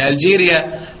data. In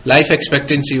Algeria, life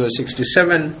expectancy was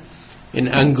 67. In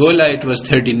Angola, it was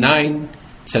 39.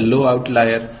 It's a low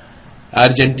outlier.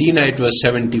 Argentina, it was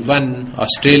 71.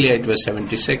 Australia, it was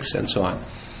 76, and so on.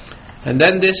 And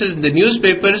then this is the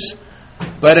newspapers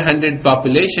per 100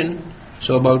 population.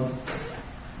 So about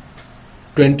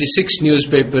 26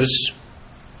 newspapers,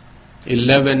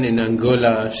 11 in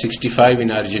Angola, 65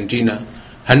 in Argentina,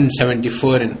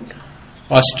 174 in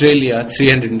Australia,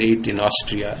 308 in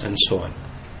Austria, and so on.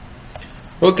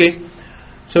 Okay,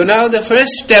 so now the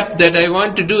first step that I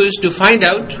want to do is to find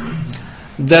out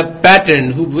the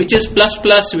pattern, which is plus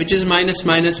plus, which is minus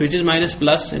minus, which is minus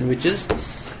plus, and which is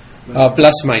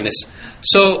plus minus.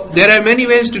 So there are many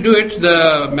ways to do it.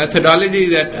 The methodology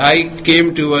that I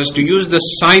came to was to use the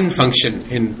sine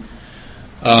function.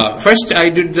 First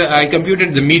I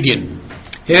computed the median.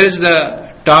 Here is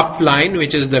the top line,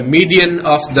 which is the median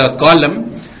of the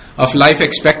column of life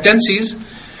expectancies.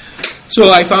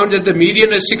 So I found that the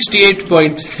median is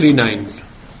 68.39.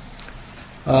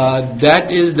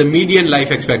 That is the median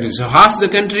life expectancy. So half the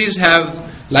countries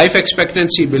have life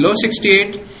expectancy below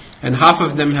 68 and half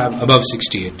of them have above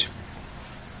 68.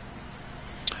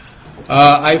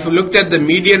 I've looked at the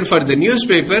median for the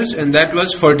newspapers and that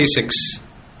was 46.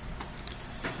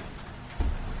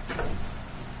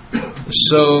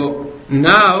 So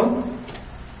now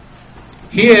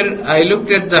here I looked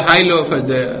at the high-low for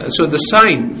the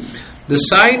sign. The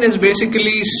sign is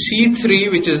basically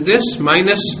C3, which is this,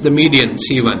 minus the median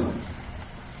C1.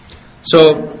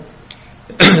 So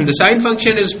the sign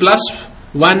function is plus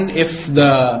 1 if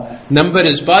the number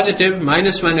is positive,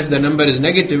 minus 1 if the number is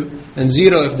negative, and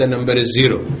 0 if the number is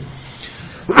 0.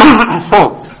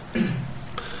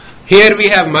 Here we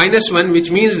have minus 1, which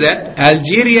means that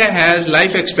Algeria has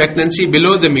life expectancy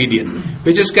below the median,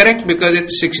 which is correct because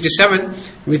it's 67,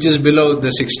 which is below the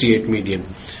 68 median.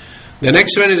 The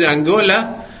next one is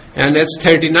Angola, and it's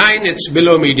 39, it's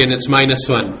below median, it's minus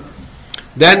 1.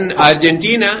 Then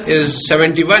Argentina is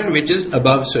 71, which is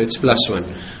above, so it's plus 1.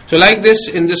 So like this,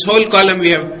 in this whole column we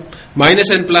have minus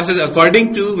and pluses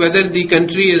according to whether the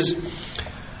country is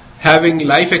having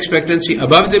life expectancy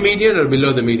above the median or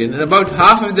below the median. And about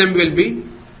half of them will be,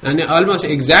 and almost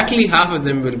exactly half of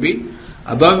them will be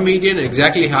above median,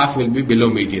 exactly half will be below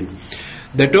median.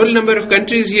 The total number of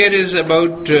countries here is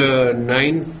about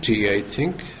 90, I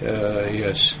think.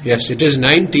 Yes, it is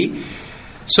 90.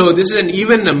 So this is an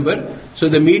even number. So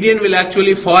the median will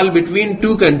actually fall between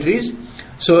two countries.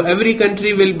 So every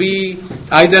country will be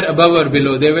either above or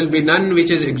below. There will be none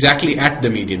which is exactly at the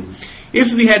median.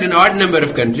 If we had an odd number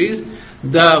of countries,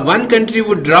 the one country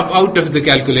would drop out of the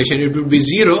calculation. It would be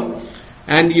 0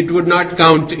 and it would not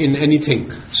count in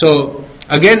anything. So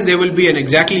again, there will be an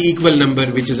exactly equal number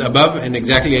which is above and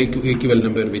exactly equal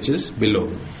number which is below.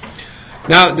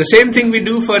 Now, the same thing we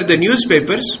do for the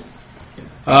newspapers.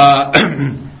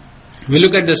 We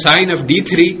look at the sign of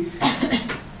D3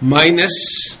 minus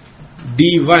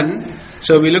D1.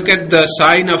 So we look at the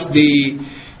sign of the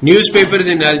newspapers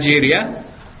in Algeria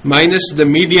minus the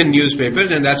median newspapers,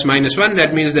 and that's minus 1.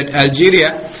 That means that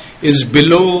Algeria is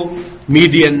below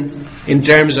median in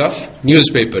terms of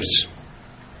newspapers.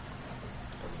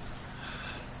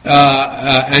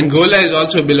 Angola is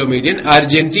also below median.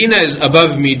 Argentina is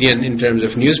above median in terms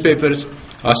of newspapers.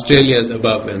 Australia is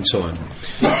above, and so on.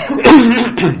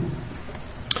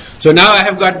 So now I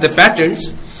have got the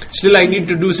patterns. Still I need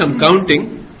to do some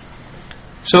counting.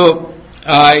 So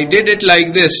I did it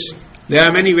like this. There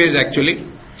are many ways actually.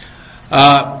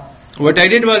 What I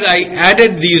did was I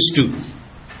added these two.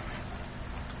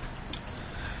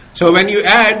 So when you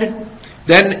add,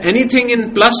 then anything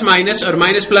in plus minus or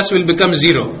minus plus will become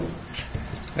 0.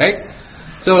 Right?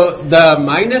 So the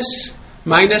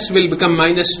minus will become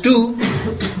minus 2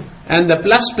 and the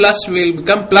plus will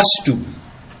become plus 2.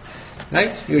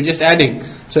 Right? You're just adding.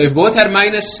 So if both are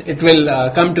minus, it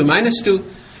will come to minus 2,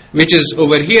 which is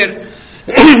over here.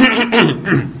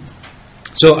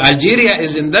 So Algeria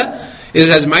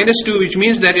has minus 2, which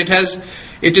means that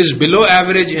it is below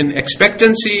average in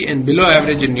expectancy and below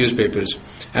average in newspapers.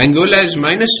 Angola is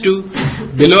minus 2,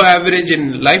 below average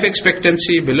in life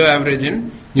expectancy, below average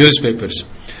in newspapers.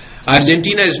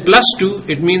 Argentina is plus 2,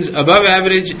 it means above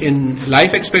average in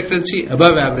life expectancy,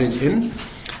 above average in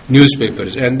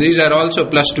newspapers. And these are also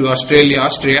plus 2, Australia,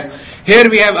 Austria. Here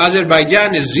we have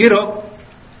Azerbaijan is 0,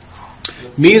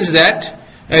 means that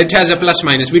it has a plus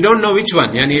minus. We don't know which one.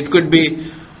 Yani it could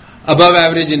be above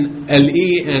average in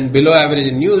LE and below average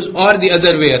in news, or the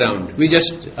other way around. We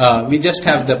just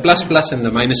have the plus and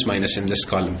the minus in this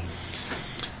column.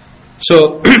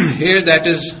 So here that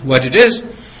is what it is.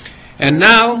 And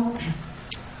now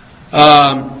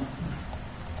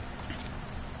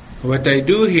what I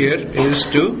do here is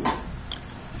to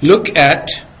look at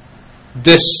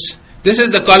this. This is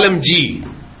the column G,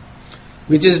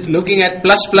 which is looking at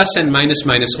plus and minus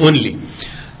only.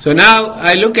 So now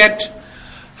I look at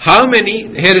how many,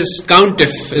 here is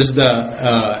COUNTIF is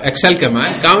the Excel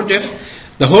command.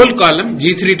 COUNTIF, the whole column,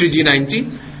 G3 to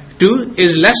G92,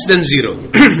 is less than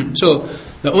 0. So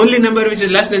the only number which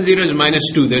is less than 0 is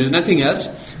minus 2. There is nothing else.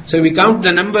 So we count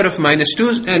the number of minus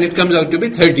 2s and it comes out to be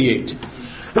 38.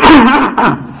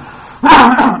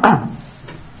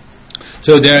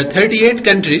 So there are 38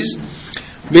 countries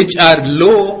which are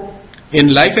low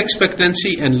in life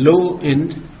expectancy and low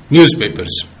in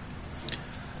newspapers.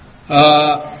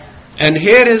 And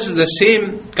here is the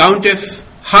same COUNTIF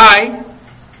high,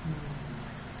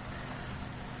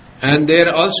 and there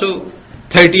are also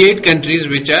 38 countries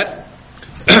which are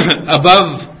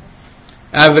above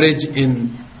average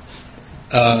in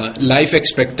life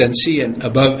expectancy and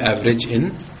above average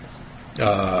in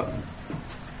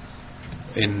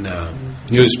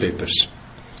newspapers.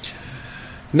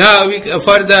 Now,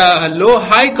 for the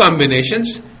low-high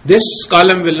combinations, this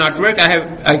column will not work.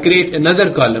 I create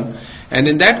another column, and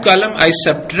in that column I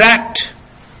subtract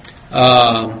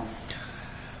F3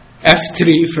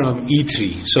 from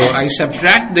E3. So I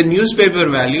subtract the newspaper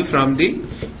value from the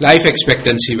life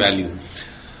expectancy value.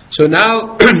 So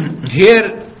now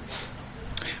here,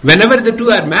 whenever the two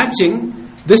are matching,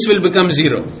 this will become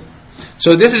 0.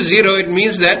 So this is 0. It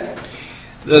means that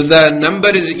the number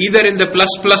is either in the plus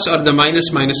plus or the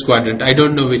minus minus quadrant. I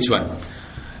don't know which one.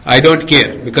 I don't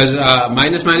care, because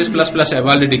minus minus plus plus I've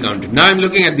already counted. Now I'm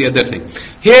looking at the other thing.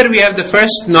 Here we have the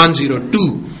first non-zero,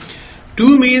 2.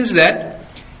 2 means that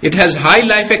it has high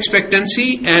life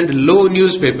expectancy and low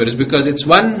newspapers, because it's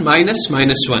 1 minus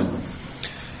minus 1.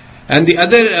 And the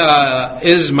other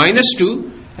is minus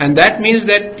 2, and that means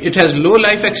that it has low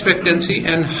life expectancy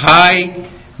and high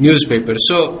newspapers.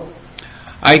 So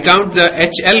I count the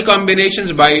HL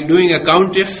combinations by doing a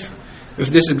count if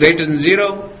this is greater than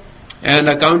 0, and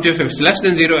a count if it's less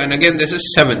than 0, and again this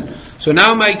is 7. So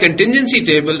now my contingency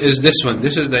table is this one.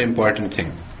 This is the important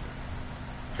thing.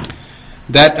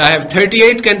 That I have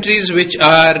 38 countries which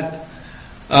are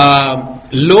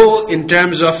low in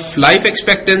terms of life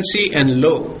expectancy and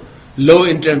low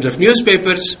in terms of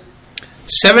newspapers.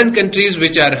 7 countries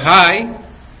which are high,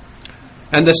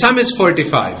 and the sum is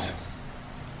 45.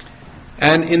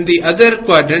 And in the other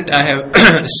quadrant I have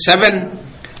 7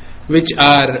 which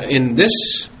are in this,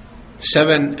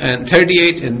 7 and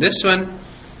 38 in this one,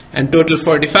 and total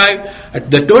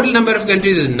 45. The total number of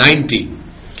countries is 90.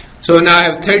 So now I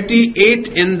have 38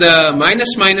 in the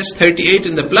minus minus, 38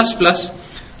 in the plus plus,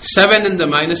 7 in the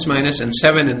minus minus, and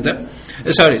 7 in the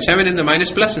 7 in the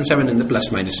minus plus and 7 in the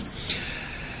plus minus.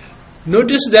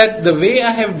 Notice that the way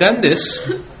I have done this,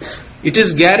 it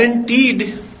is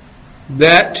guaranteed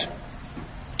that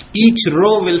each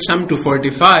row will sum to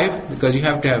 45, because you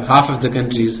have to have half of the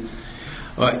countries.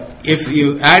 If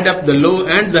you add up the low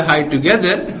and the high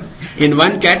together in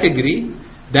one category,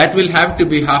 that will have to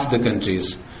be half the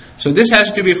countries. So this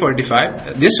has to be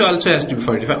 45. This also has to be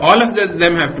 45. All of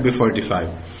them have to be 45.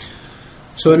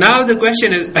 So now the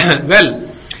question is, well,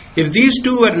 if these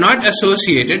two were not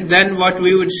associated, then what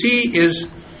we would see is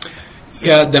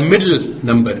the middle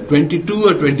number, 22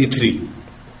 or 23.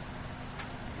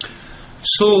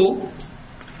 So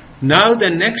now the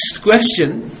next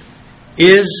question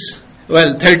is,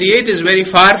 well, 38 is very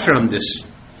far from this.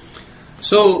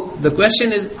 So the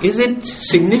question is it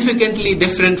significantly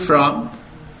different from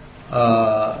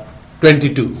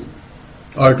 22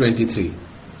 or 23?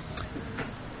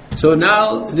 So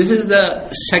now this is the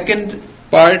second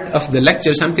part of the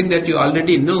lecture, something that you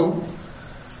already know.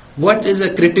 What is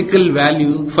a critical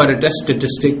value for a test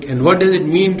statistic, and what does it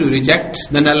mean to reject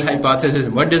the null hypothesis,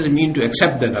 and what does it mean to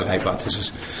accept the null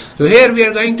hypothesis? So here we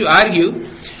are going to argue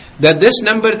that this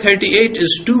number 38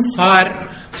 is too far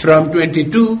from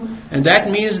 22, and that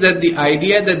means that the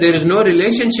idea that there is no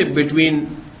relationship between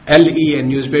LE and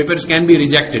newspapers can be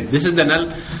rejected. This is the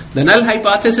null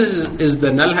hypothesis is the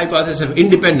null hypothesis of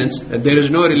independence, that there is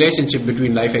no relationship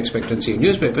between life expectancy and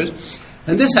newspapers,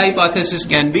 and this hypothesis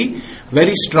can be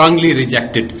very strongly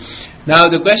rejected. Now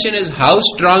the question is, how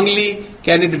strongly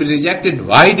can it be rejected?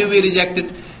 Why do we reject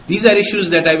it? These are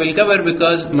issues that I will cover,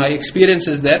 because my experience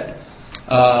is that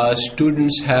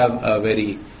students have a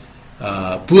very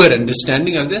poor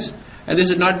understanding of this, and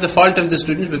this is not the fault of the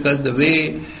students, because the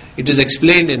way it is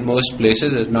explained in most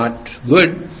places is not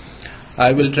good.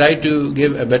 I will try to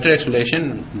give a better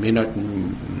explanation. May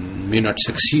not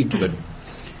succeed, but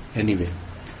anyway.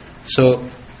 So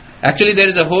actually there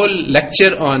is a whole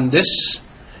lecture on this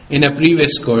in a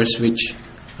previous course which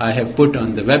I have put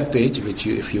on the web page, which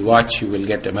if you watch you will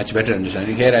get a much better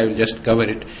understanding. Here I will just cover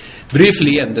it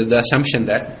briefly under the assumption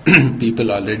that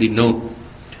people already know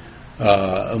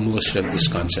most of these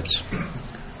concepts.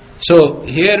 So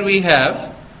here we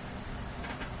have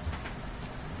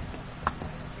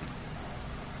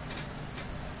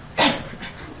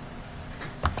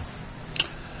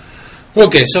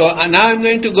okay, so now I'm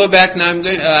going to go back. Now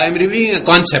I'm reviewing a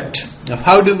concept of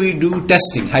how do we do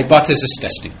testing, hypothesis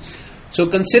testing. So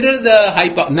consider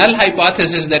the null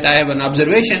hypothesis that I have an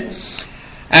observation,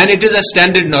 and it is a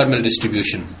standard normal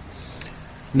distribution.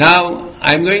 Now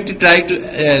I'm going to try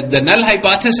to the null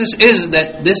hypothesis is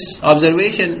that this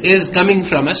observation is coming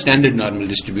from a standard normal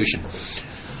distribution.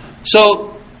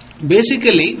 So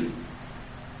basically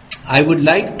I would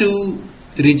like to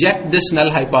reject this null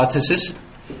hypothesis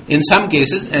in some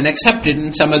cases and accept it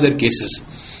in some other cases.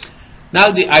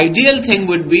 Now the ideal thing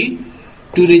would be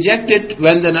to reject it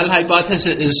when the null hypothesis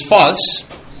is false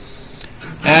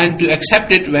and to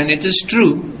accept it when it is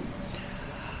true.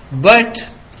 But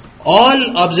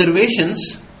all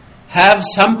observations have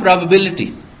some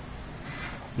probability.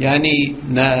 Yani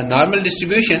normal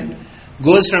distribution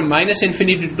goes from minus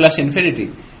infinity to plus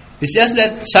infinity. It's just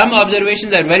that some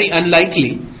observations are very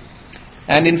unlikely,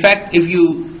 and in fact, if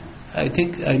you, I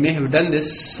think I may have done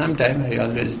this sometime, I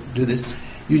always do this,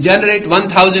 you generate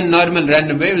 1000 normal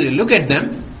random variables, you look at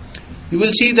them, you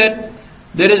will see that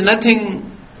there is nothing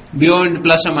beyond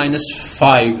plus or minus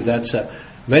 5. That's a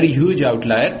very huge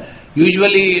outlier.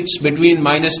 Usually it's between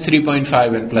minus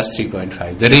 3.5 and plus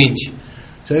 3.5, the range.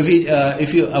 So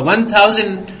if you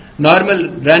 1000 normal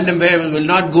random variable will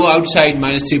not go outside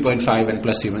minus 3.5 and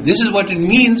plus 3.5. This is what it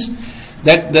means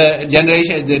that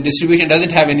the distribution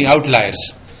doesn't have any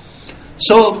outliers.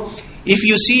 So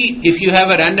if you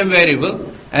have a random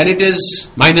variable and it is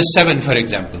minus 7, for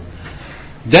example,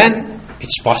 then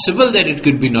it's possible that it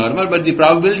could be normal, but the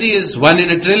probability is 1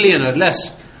 in a trillion or less.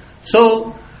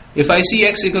 So if I see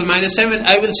x equals minus 7,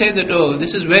 I will say that,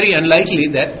 this is very unlikely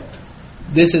that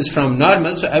this is from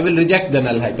normal, so I will reject the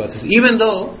null hypothesis. Even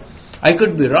though I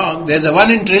could be wrong, there's a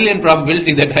 1 in trillion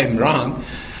probability that I'm wrong.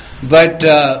 But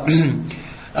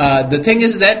the thing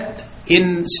is that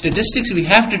in statistics we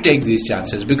have to take these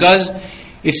chances because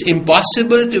it's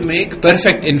impossible to make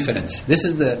perfect inference. This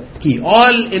is the key.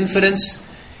 All inference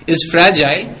is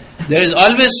fragile. There is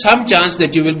always some chance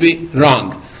that you will be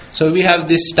wrong. So we have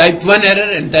this type 1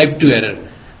 error and type 2 error.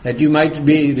 That you might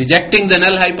be rejecting the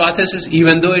null hypothesis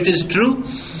even though it is true,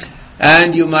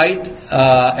 and you might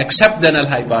accept the null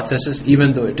hypothesis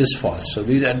even though it is false. So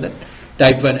these are the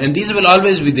type 1, and these will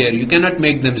always be there. You cannot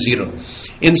make them zero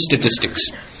in statistics.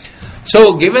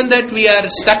 So given that we are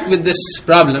stuck with this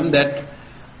problem that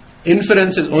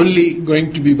inference is only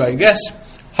going to be by guess,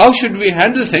 how should we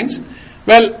handle things?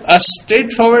 Well, a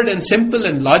straightforward and simple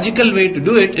and logical way to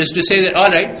do it is to say that,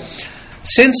 all right,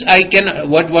 since I can,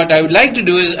 what I would like to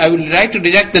do is I would like to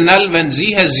reject the null when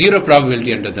z has zero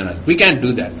probability under the null. We can't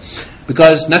do that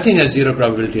because nothing has zero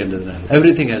probability under the null.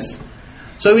 Everything has.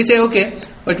 So we say, okay,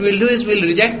 what we'll do is we'll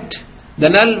reject the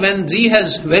null when z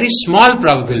has very small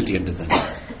probability under the null.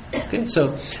 Okay,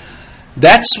 so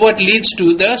that's what leads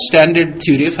to the standard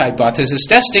theory of hypothesis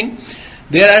testing.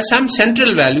 There are some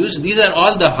central values. These are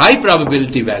all the high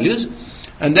probability values.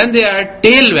 And then there are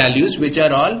tail values, which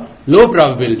are all low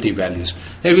probability values.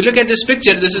 If you look at this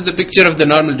picture, this is the picture of the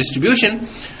normal distribution.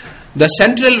 The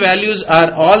central values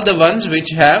are all the ones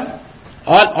which have,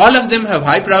 all of them have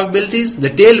high probabilities. The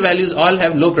tail values all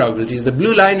have low probabilities. The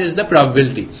blue line is the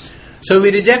probability. So we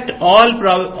reject all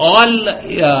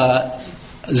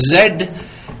z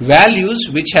values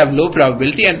which have low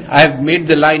probability, and I have made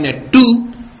the line at 2.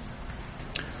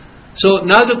 So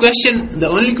now the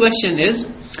only question is,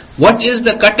 what is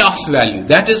the cutoff value?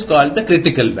 That is called the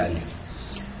critical value.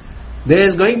 There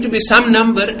is going to be some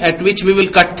number at which we will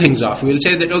cut things off. We will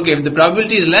say that, okay, if the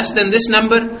probability is less than this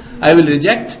number, I will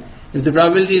reject. If the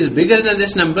probability is bigger than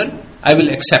this number, I will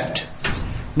accept.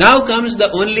 Now comes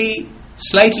the only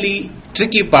slightly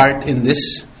tricky part in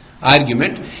this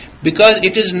argument, because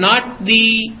it is not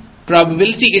the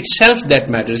probability itself that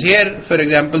matters. Here, for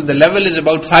example, the level is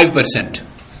about 5%.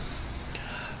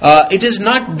 It is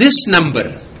not this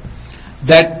number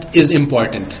that is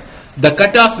important. The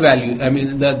cutoff value, I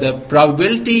mean the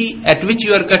probability at which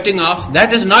you are cutting off,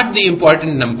 that is not the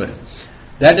important number.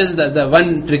 That is the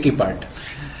one tricky part.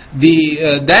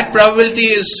 That probability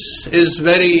is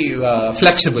very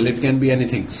flexible. It can be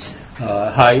anything,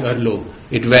 high or low.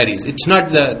 It varies. It's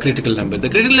not the critical number. The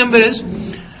critical number is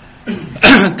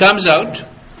comes out.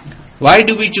 Why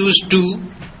do we choose 2?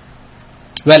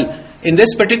 Well, in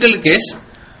this particular case,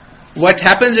 what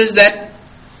happens is that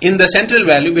in the central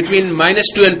value between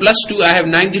minus 2 and plus 2, I have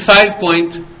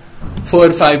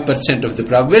 95.45% of the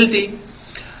probability.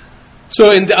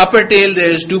 So in the upper tail there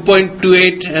is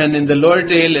 2.28, and in the lower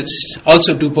tail it's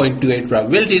also 2.28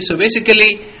 probability. So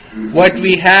basically what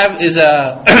we have is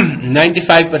a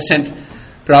 95%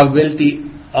 probability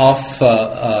of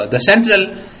the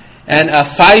central and a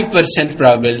 5%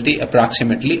 probability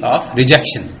approximately of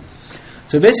rejection.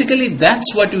 So basically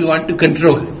that's what we want to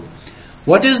control.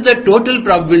 What is the total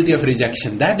probability of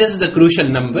rejection? That is the crucial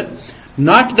number,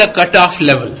 not the cutoff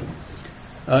level.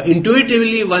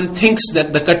 Intuitively one thinks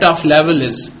that the cutoff level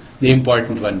is the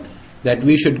important one, that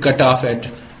we should cut off at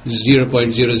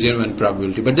 0.001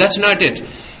 probability, but that's not it.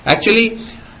 Actually,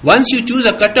 once you choose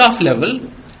a cutoff level,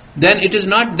 then it is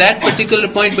not that particular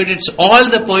point, but it's all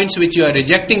the points which you are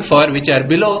rejecting for, which are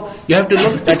below. You have to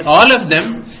look at all of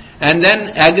them and then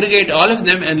aggregate all of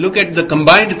them and look at the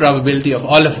combined probability of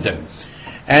all of them.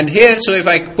 And here, so if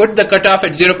I put the cutoff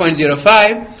at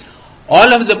 0.05,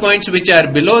 all of the points which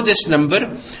are below this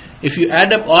number, if you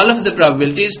add up all of the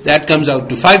probabilities, that comes out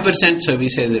to 5%. So we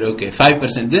say that, okay,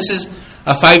 5%. This is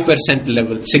a 5%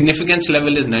 level. Significance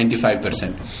level is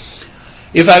 95%.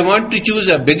 If I want to choose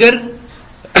a bigger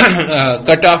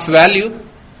cutoff value,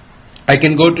 I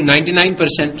can go to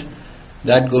 99%.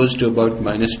 That goes to about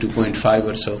minus 2.5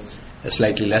 or so,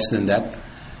 slightly less than that.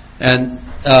 And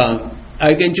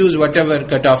I can choose whatever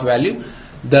cutoff value.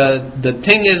 The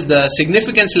thing is, the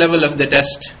significance level of the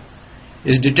test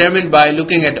is determined by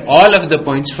looking at all of the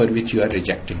points for which you are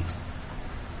rejecting.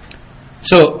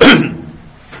 So,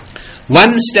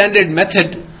 one standard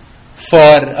method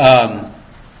for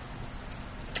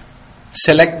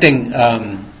selecting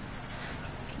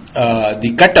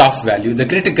the cutoff value, the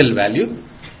critical value,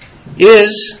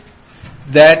 is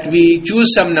that we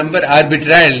choose some number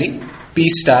arbitrarily, P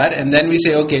star, and then we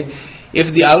say, okay,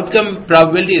 if the outcome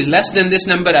probability is less than this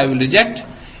number, I will reject.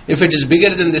 If it is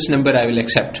bigger than this number, I will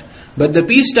accept. But the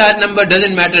P star number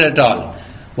doesn't matter at all.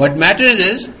 What matters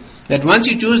is that once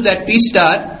you choose that P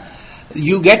star,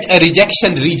 you get a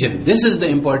rejection region. This is the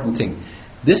important thing.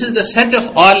 This is the set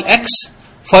of all X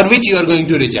for which you are going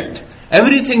to reject.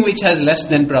 Everything which has less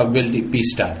than probability P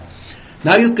star.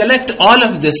 Now you collect all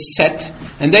of this set,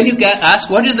 and then you ask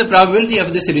what is the probability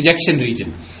of this rejection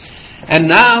region. And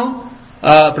now,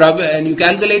 and you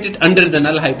calculate it under the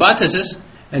null hypothesis,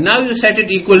 and now you set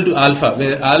it equal to alpha,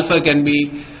 where alpha can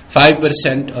be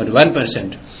 5% or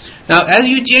 1%. Now, as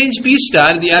you change P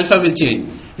star, the alpha will change.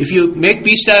 If you make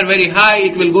P star very high,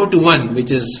 it will go to 1,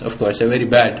 which is, of course, a very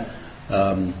bad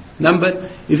number.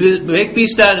 If you make P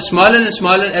star smaller and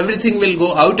smaller, everything will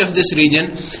go out of this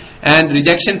region, and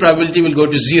rejection probability will go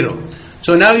to 0.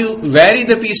 So now you vary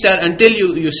the P star until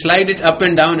you slide it up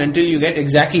and down until you get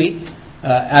exactly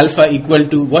alpha equal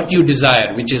to what you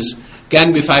desire, which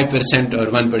can be 5%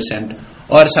 or 1%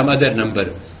 or some other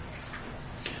number.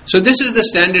 So this is the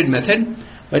standard method,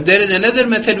 but there is another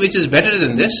method which is better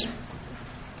than this,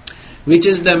 which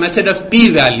is the method of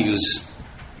p-values.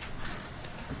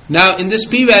 Now in this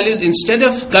p-values, instead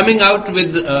of coming out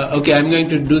with, okay, I'm going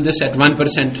to do this at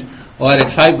 1% or at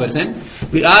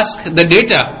 5%, we ask the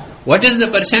data, what is the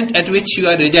percent at which you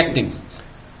are rejecting?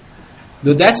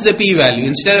 So that's the p-value,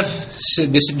 instead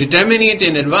of determining it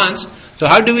in advance. So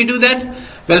how do we do that?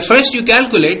 Well, first you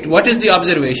calculate what is the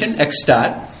observation, X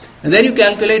star, and then you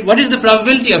calculate what is the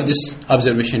probability of this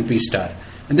observation, P star.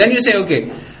 And then you say,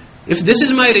 okay, if this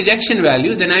is my rejection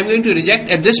value, then I'm going to reject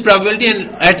at this probability and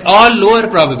at all lower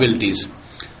probabilities.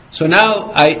 So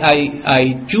now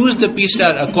I choose the P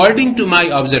star according to my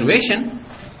observation.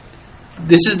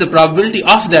 This is the probability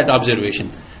of that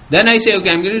observation. Then I say,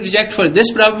 okay, I'm going to reject for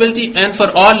this probability and for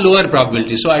all lower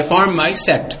probabilities. So I form my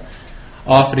set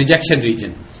of rejection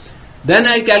region. Then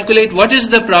I calculate what is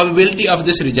the probability of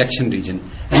this rejection region.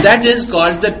 And that is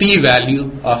called the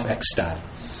p-value of X star.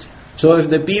 So if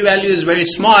the p-value is very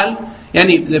small,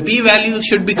 the p-value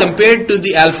should be compared to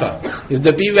the alpha. If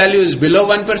the p-value is below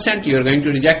 1%, you are going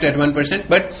to reject at 1%.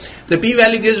 But the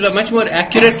p-value gives a much more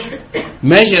accurate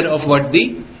measure of what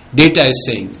the data is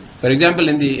saying. For example,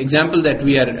 in the example that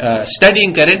we are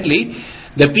studying currently,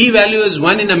 the p-value is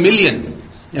 1 in a million.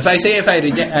 If I say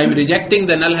I'm rejecting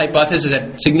the null hypothesis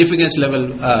at significance level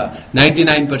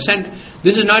 99%,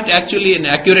 this is not actually an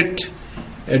accurate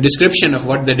description of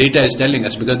what the data is telling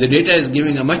us, because the data is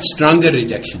giving a much stronger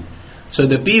rejection. So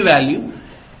the p-value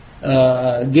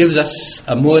gives us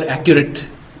a more accurate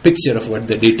picture of what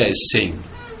the data is saying.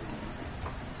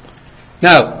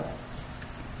 Now,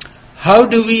 how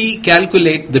do we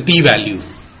calculate the p-value?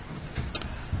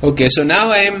 Okay, so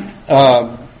now I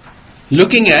am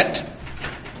looking at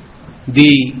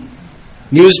the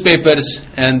newspapers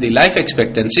and the life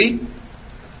expectancy,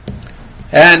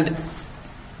 and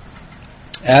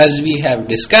as we have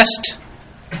discussed,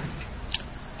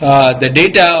 the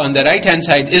data on the right hand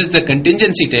side is the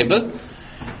contingency table.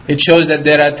 It shows that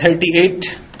there are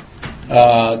 38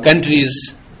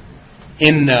 countries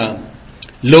in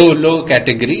low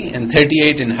category and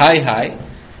 38 in high.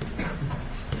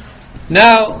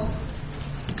 Now,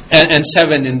 and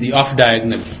 7 in the off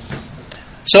diagonal.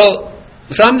 So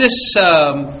from this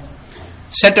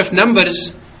set of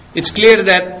numbers, it's clear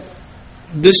that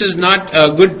this is not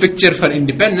a good picture for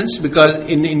independence, because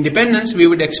in independence we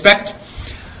would expect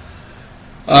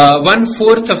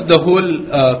 1/4 of the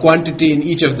whole quantity in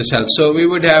each of the cells. So we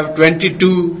would have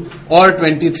 22 or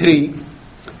 23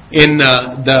 in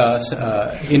all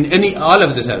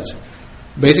of the cells.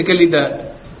 Basically,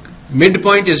 the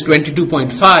midpoint is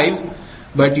 22.5,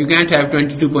 but you can't have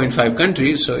 22.5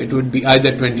 countries, so it would be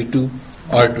either 22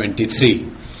 or 23.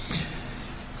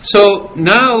 So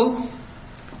now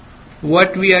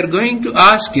what we are going to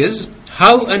ask is,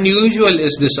 how unusual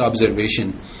is this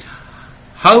observation?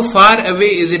 How far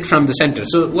away is it from the center?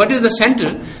 So what is the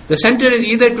center? The center is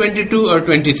either 22 or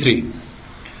 23.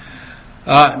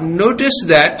 Notice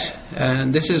that,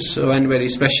 and this is one very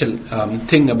special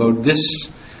thing about this,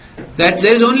 that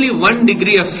there is only 1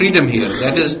 degree of freedom here.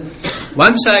 That is,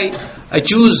 once I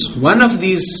choose one of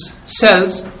these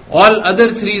cells, all other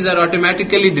 3s are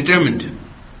automatically determined.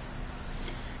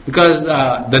 Because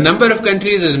the number of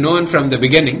countries is known from the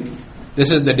beginning. This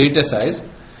is the data size.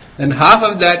 And half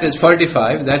of that is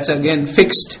 45. That's again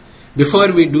fixed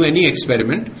before we do any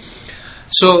experiment.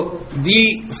 So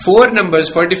the 4 numbers,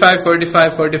 45,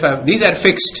 45, 45, these are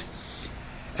fixed.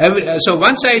 So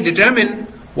once I determine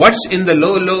what's in the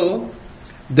low,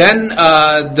 then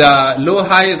the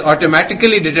low-high is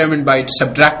automatically determined by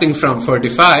subtracting from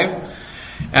 45.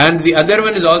 And the other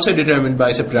one is also determined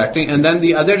by subtracting, and then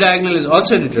the other diagonal is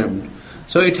also determined.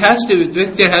 So it has to, the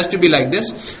picture has to be like this.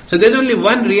 So there's only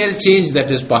one real change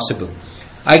that is possible.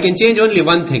 I can change only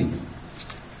one thing.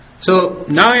 So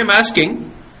now I'm asking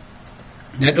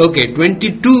that, okay,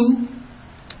 22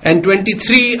 and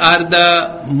 23 are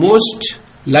the most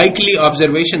likely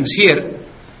observations here.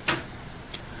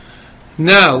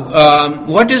 Now,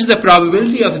 what is the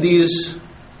probability of these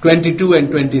 22 and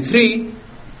 23?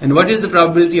 And what is the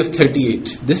probability of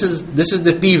 38? This is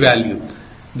the p-value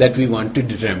that we want to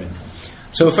determine.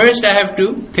 So first I have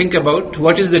to think about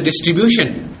what is the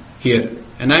distribution here.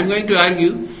 And I'm going to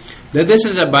argue that this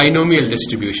is a binomial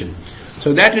distribution.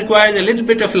 So that requires a little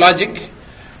bit of logic,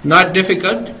 not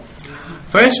difficult.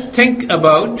 First think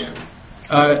about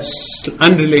an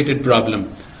unrelated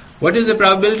problem. What is the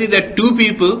probability that 2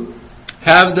 people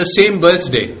have the same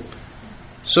birthday?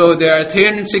 So there are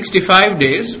 365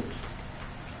 days.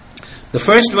 The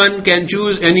first one can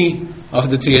choose any of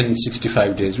the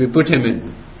 365 days. We put him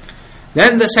in.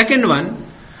 Then the second one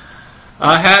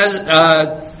has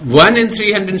 1 in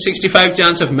 365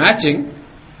 chance of matching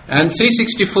and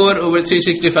 364 over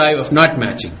 365 of not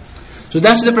matching. So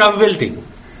that's the probability.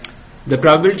 The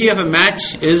probability of a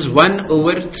match is 1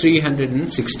 over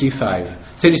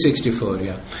 364,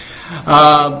 yeah.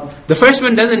 The first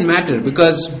one doesn't matter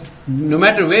because no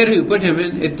matter where you put him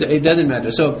in, it doesn't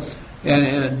matter. So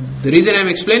the reason I'm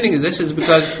explaining this is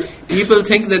because people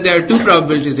think that there are 2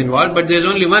 probabilities involved, but there's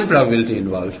only 1 probability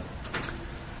involved.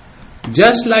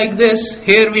 Just like this,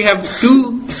 here we have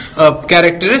 2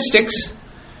 characteristics,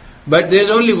 but there's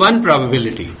only 1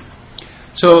 probability.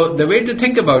 So the way to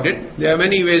think about it, there are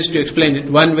many ways to explain it.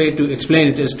 One way to explain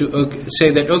it is to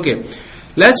say that, okay,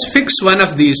 let's fix one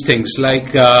of these things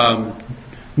like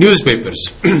newspapers.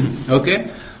 Okay,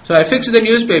 so I fix the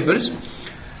newspapers.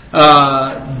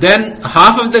 Then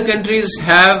half of the countries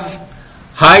have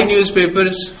high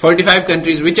newspapers, 45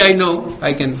 countries, which I know,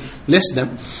 I can list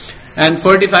them, and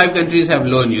 45 countries have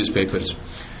low newspapers.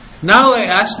 Now I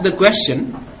ask the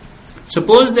question,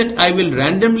 suppose that I will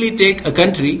randomly take a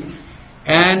country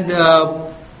and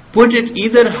put it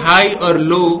either high or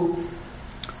low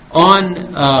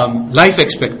on life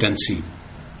expectancy.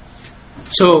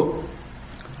 So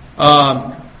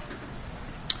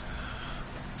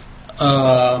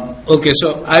okay,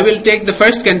 so I will take the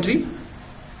first country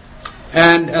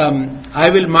and I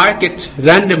will mark it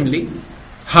randomly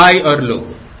high or low.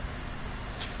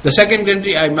 The second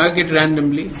country I mark it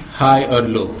randomly high or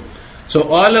low. So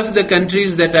all of the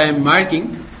countries that I am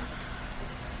marking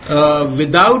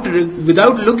without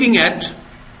looking at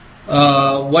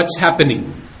what's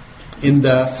happening in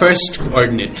the first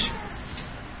coordinate.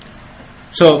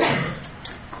 So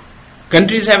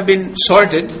countries have been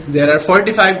sorted. There are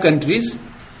 45 countries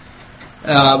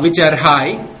which are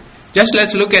high. Just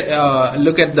let's look at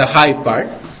the high part.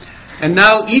 And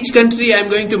now each country I am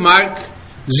going to mark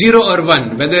 0 or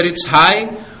 1, whether it's high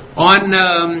on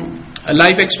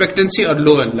life expectancy or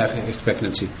low on life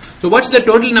expectancy. So what's the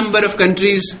total number of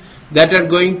countries that are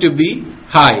going to be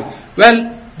high?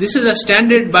 Well, this is a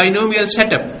standard binomial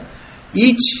setup.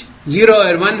 Each 0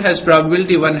 or 1 has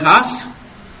probability 1/2.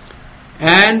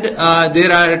 And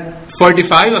there are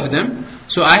 45 of them.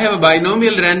 So I have a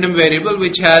binomial random variable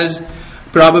which has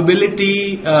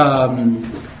probability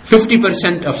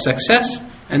 50% of success,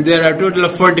 and there are a total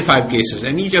of 45 cases,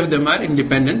 and each of them are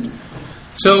independent.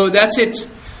 So that's it.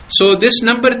 So this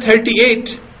number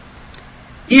 38,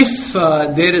 if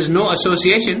there is no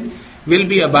association, will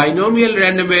be a binomial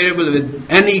random variable with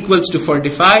n equals to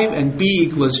 45 and p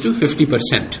equals to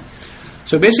 50%.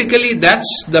 So basically that's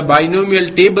the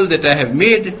binomial table that I have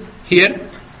made here.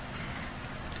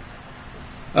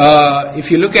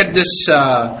 if you look at this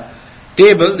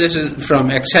table, this is from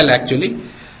Excel actually,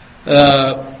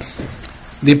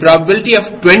 the probability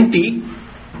of 20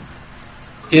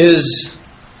 is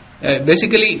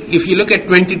basically, if you look at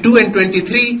 22 and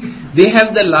 23, they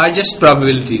have the largest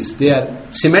probabilities. They are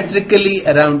symmetrically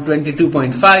around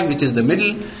 22.5, which is the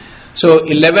middle. So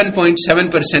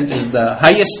 11.7% is the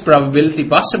highest probability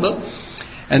possible,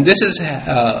 and this is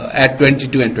at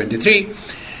 22 and 23.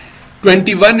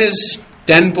 21 is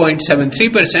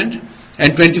 10.73%,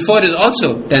 and 24 is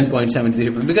also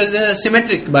 10.73%, because there is a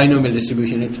symmetric binomial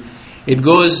distribution. It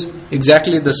goes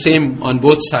exactly the same on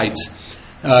both sides.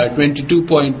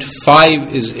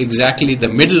 22.5 is exactly the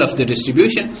middle of the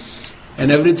distribution,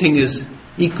 and everything is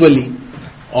equally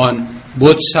on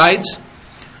both sides.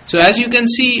 So as you can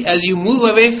see, as you move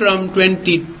away from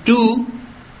 23,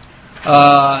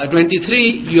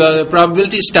 your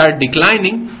probabilities start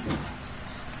declining.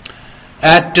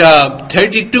 At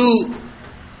 32,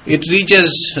 it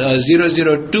reaches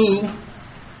 0.002,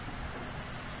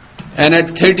 and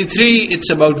at 33, it's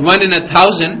about 1 in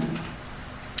 1,000,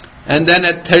 and then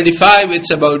at 35,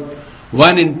 it's about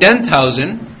 1 in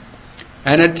 10,000,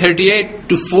 and at 38,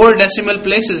 to 4 decimal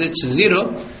places, it's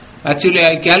 0. Actually,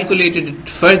 I calculated it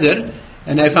further,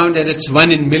 and I found that it's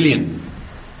 1 in million.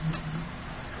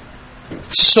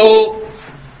 So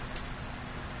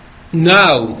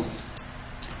now,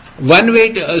 one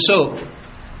way to so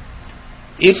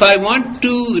if I want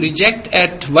to reject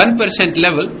at 1%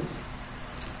 level,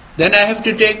 then I have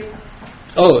to take.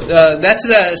 That's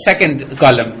the second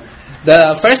column.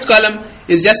 The first column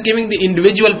is just giving the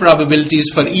individual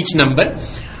probabilities for each number.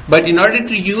 But in order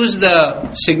to use the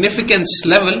significance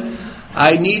level,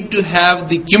 I need to have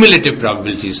the cumulative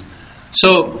probabilities.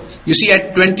 So, you see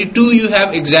at 22 you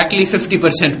have exactly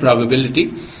 50%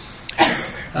 probability,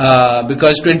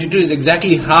 because 22 is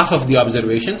exactly half of the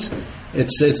observations.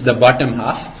 It's the bottom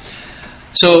half.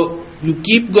 So, you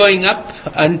keep going up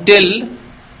until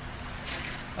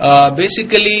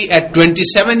basically at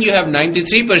 27 you have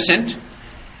 93%,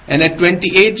 and at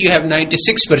 28 you have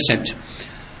 96%.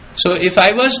 So if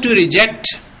I was to reject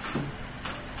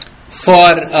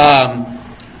for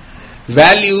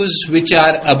values which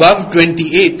are above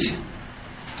 28,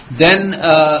 then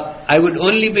I would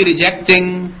only be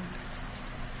rejecting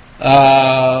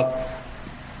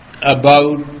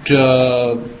about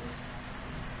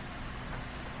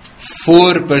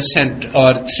 4%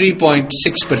 or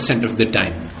 3.6% of the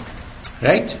time,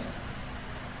 right?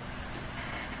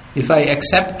 If I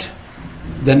accept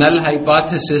the null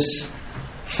hypothesis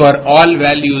for all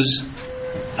values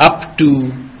up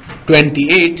to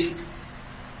 28,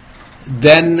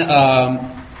 then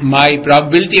my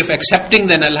probability of accepting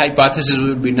the null hypothesis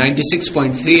would be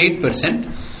 96.38%,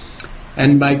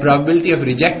 and my probability of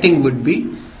rejecting would be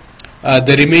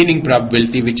the remaining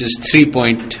probability, which is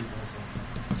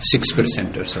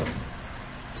 3.6% or so.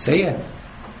 So yeah,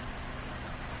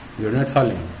 you're not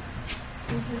following.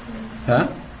 Huh?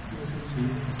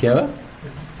 Kya hua?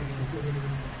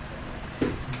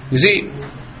 You see,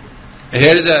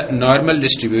 here is a normal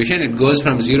distribution. It goes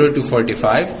from 0 to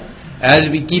 45. As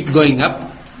we keep going up,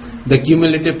 the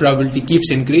cumulative probability keeps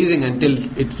increasing until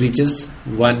it reaches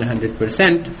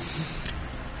 100%.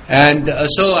 And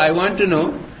so I want to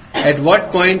know at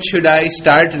what point should I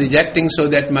start rejecting so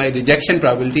that my rejection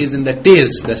probability is in the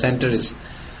tails. The center is.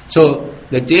 So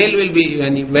the tail will be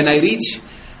when I reach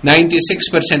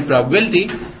 96% probability,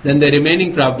 then the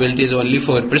remaining probability is only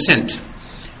 4%.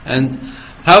 And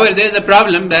however, there is a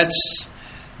problem that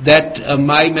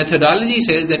my methodology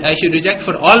says that I should reject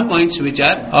for all points which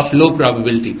are of low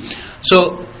probability.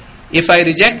 So if I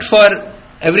reject for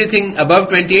everything above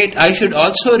 28, I should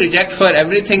also reject for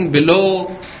everything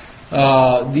below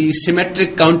the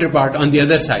symmetric counterpart on the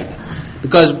other side,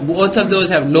 because both of those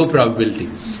have low probability.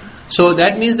 So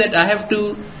that means that I have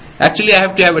to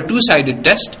have a two-sided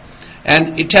test,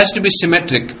 and it has to be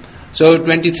symmetric. So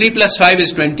 23 plus 5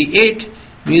 is 28,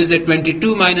 means that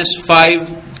 22 minus 5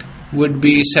 would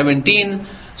be 17.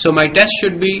 So my test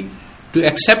should be to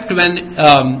accept when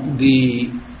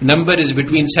the number is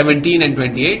between 17 and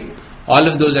 28. All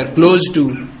of those are close to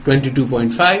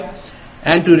 22.5,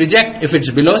 and to reject if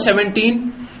it's below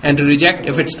 17, and to reject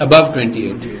if it's above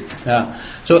 28.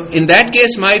 So in that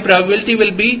case, my probability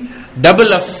will be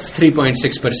double of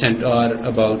 3.6% or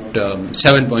about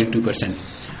 7.2%.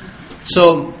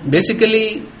 So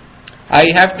basically, I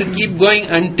have to keep going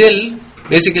until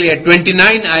basically at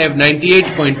 29 I have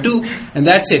 98.2, and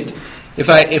that's it. If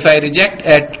I reject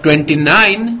at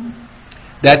 29,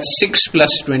 that's 6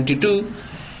 plus 22.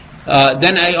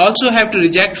 Then I also have to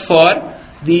reject for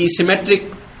the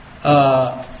symmetric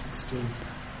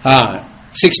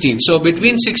 16. So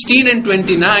between 16 and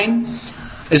 29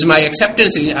 is my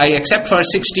acceptance. I accept for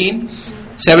 16,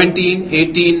 17,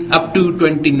 18 up to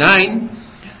 29.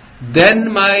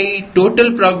 Then my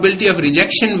total probability of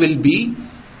rejection will be,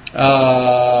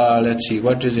 let's see,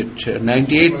 what is it?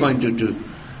 98.22.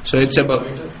 So it's about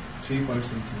 3 point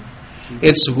something.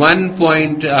 it's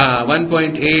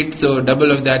 1.8, so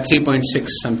double of that, 3.6,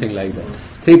 something like that.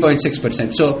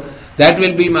 3.6%. So that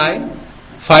will be my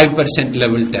 5%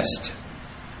 level test.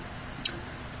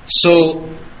 So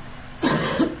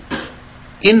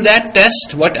in that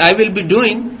test, what I will be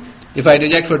doing, if I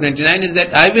reject for 29, is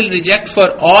that I will reject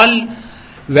for all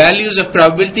values of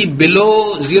probability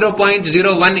below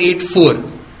 0.0184.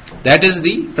 That is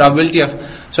the probability of.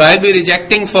 So I will be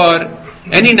rejecting for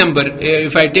any number.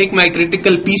 If I take my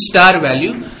critical P star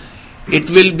value, it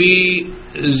will be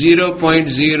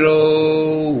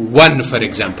 0.01, for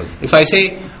example. If I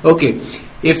say, okay,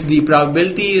 if the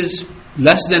probability is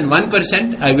less than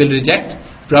 1%, I will reject.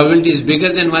 Probability is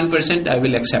bigger than 1%, I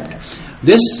will accept.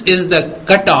 This is the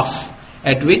cutoff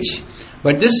at which,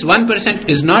 but this 1%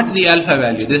 is not the alpha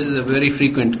value. This is a very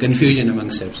frequent confusion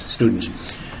among students.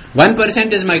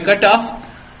 1% is my cutoff.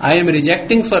 I am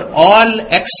rejecting for all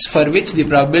x for which the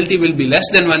probability will be less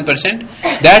than 1%.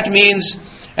 That means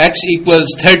x equals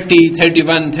 30,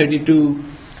 31, 32,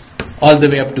 all the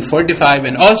way up to 45,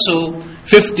 and also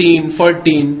 15,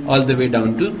 14, all the way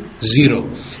down to 0.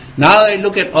 Now I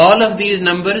look at all of these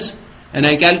numbers and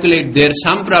I calculate their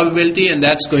sum probability, and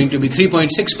that's going to be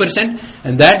 3.6%,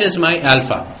 and that is my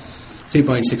alpha,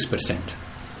 3.6%.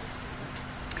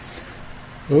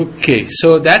 Okay,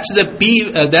 so that's the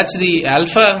that's the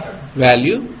alpha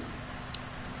value.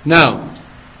 Now,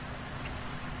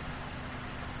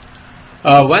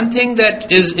 one thing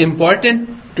that is important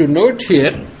to note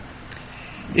here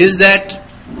is that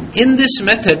in this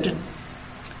method,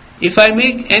 if I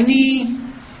make any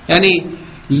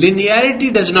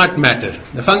linearity does not matter.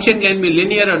 The function can be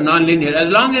linear or non-linear. As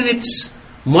long as it's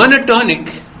monotonic,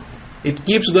 it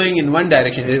keeps going in one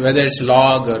direction, whether it's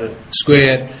log or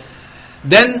square,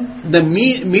 then the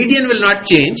median will not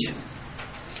change.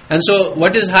 And so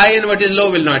what is high and what is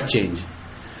low will not change.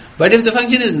 But if the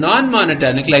function is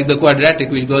non-monotonic, like the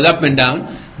quadratic, which goes up and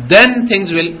down, then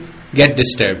things will get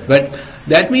disturbed. But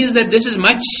that means that this is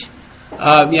much,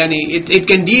 it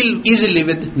can deal easily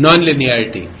with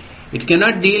non-linearity. It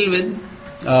cannot deal with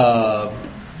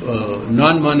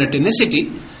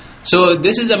non-monotonicity. So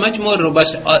this is a much more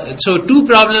robust. So two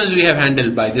problems we have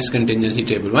handled by this contingency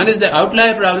table. One is the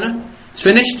outlier problem. It's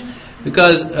finished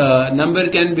because number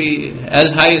can be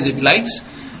as high as it likes.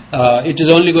 It is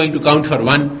only going to count for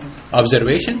one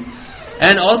observation.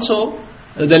 And also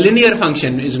the linear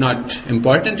function is not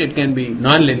important. It can be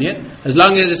non-linear. As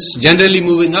long as it's generally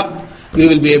moving up, we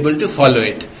will be able to follow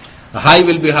it. High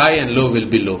will be high and low will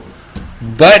be low.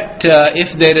 But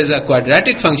if there is a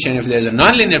quadratic function, if there is a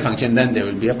non-linear function, then there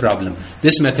will be a problem.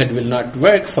 This method will not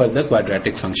work for the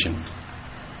quadratic function.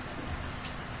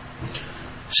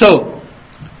 So,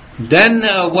 then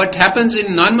what happens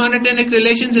in non-monotonic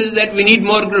relations is that we need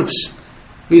more groups.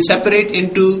 We separate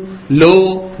into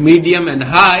low, medium and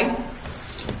high.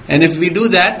 And if we do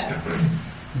that,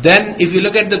 then if you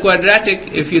look at the quadratic,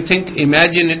 if you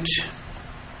imagine it,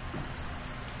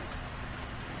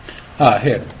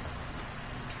 here.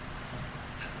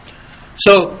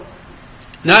 So,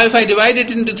 now if I divide it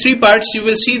into three parts, you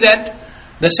will see that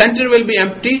the center will be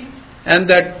empty and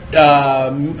the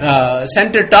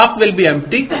center top will be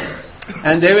empty,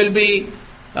 and there will be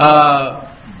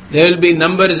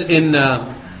numbers in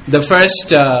the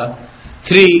first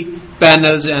three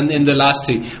panels and in the last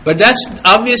three. But that's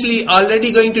obviously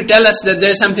already going to tell us that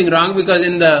there's something wrong, because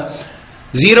in the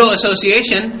zero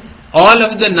association, all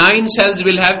of the 9 cells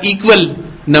will have equal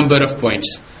number of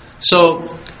points. So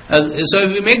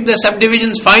if we make the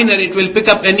subdivisions finer, it will pick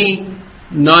up any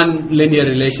non-linear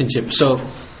relationship. So,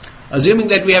 assuming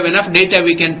that we have enough data,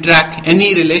 we can track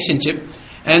any relationship,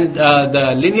 and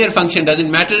the linear function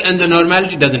doesn't matter and the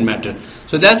normality doesn't matter.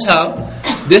 So that's how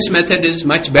this method is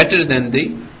much better than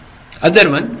the other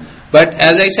one. But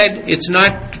as I said, it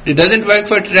doesn't work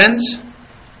for trends,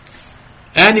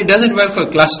 and it doesn't work for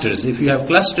clusters. If you have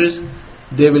clusters,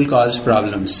 they will cause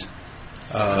problems,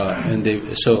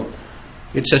 so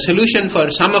it's a solution for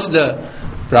some of the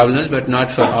problems, but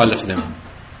not for all of them.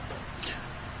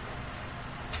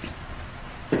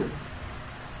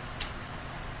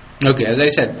 Okay, as I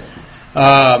said,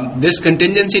 this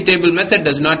contingency table method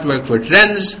does not work for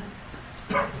trends.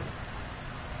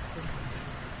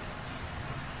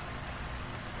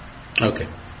 Okay,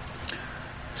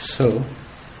 so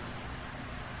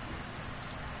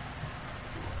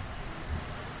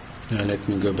Now let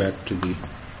me go back to the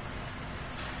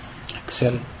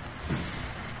Excel.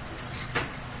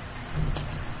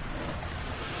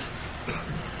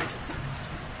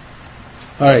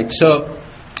 Alright, so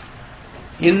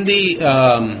in the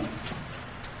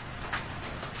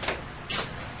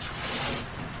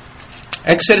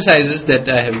exercises that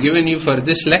I have given you for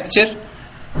this lecture,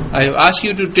 I have asked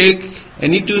you to take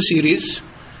any two series,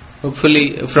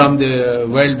 hopefully from the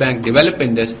World Bank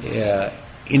Development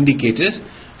Indicators,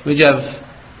 which have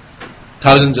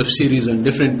thousands of series on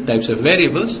different types of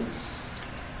variables,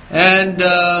 and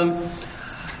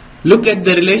look at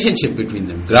the relationship between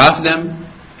them, graph them,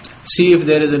 see if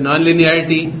there is a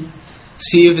nonlinearity,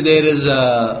 see if there is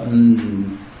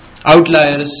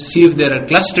outliers, see if there are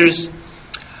clusters,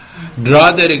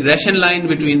 draw the regression line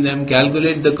between them,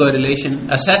 calculate the correlation,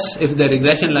 assess if the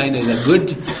regression line is a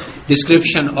good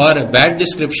description or a bad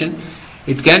description.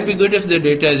 It can be good if the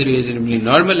data is reasonably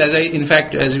normal, as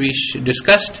we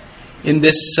discussed in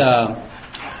this.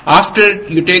 After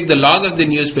you take the log of the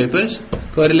newspapers,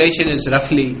 correlation is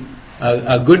roughly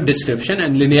a good description,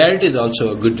 and linearity is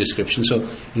also a good description. So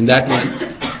in that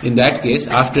case,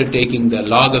 after taking the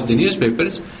log of the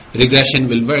newspapers, regression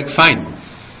will work fine.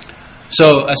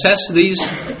 So assess these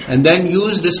and then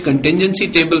use this contingency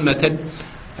table method.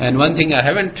 And one thing I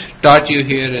haven't taught you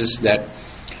here is that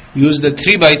use the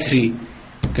 3x3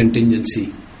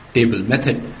 contingency table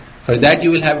method. For that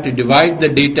you will have to divide the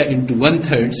data into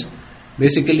 1/3.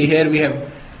 Basically here we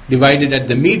have divided at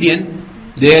the median.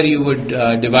 There you would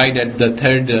divide at the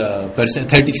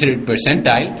 33rd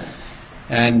percentile,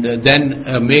 and then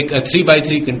make a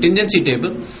 3x3 contingency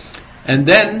table. And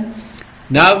then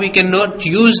now we cannot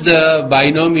use the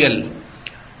binomial.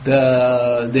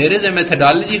 There is a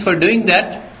methodology for doing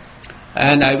that,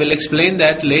 and I will explain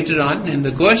that later on in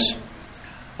the course.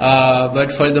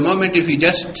 But for the moment, if you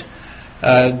just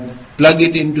plug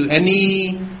it into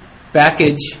any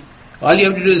package, all you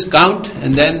have to do is count,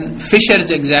 and then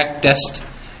Fisher's exact test.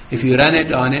 If you run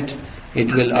it on it,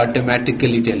 it will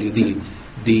automatically tell you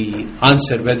the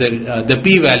answer, whether the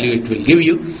p-value it will give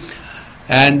you.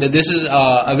 And this is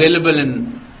available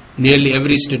in nearly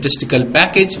every statistical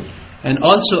package, and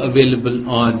also available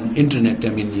on internet. I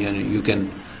mean, you can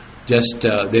just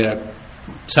there are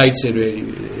sites where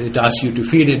it asks you to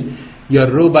feed in your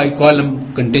row by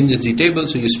column contingency table.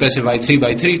 So you specify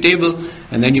 3x3 table,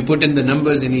 and then you put in the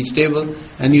numbers in each table,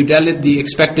 and you tell it the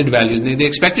expected values. The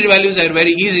expected values are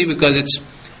very easy because it's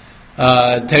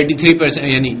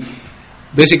 33%.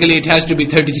 Basically, it has to be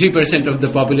 33% of the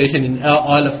population in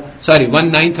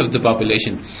 1/9 of the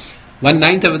population.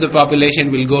 1/9 of the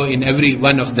population will go in every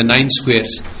one of the 9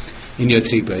 squares in your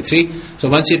 3x3. So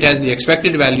once it has the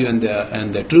expected value and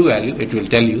the true value, it will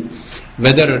tell you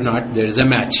whether or not there is a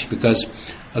match. Because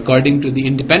according to the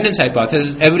independence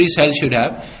hypothesis, every cell should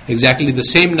have exactly the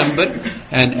same number,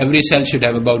 and every cell should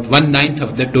have about 1/9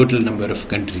 of the total number of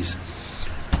countries.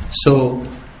 So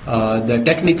the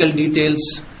technical details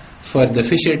for the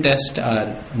Fisher test are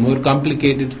more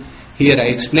complicated. Here I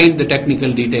explained the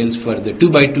technical details for the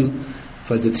 2x2.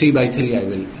 For the 3x3, I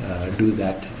will do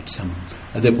that at some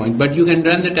other point. But you can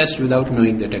run the test without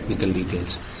knowing the technical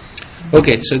details.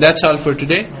 Okay, so that's all for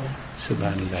today.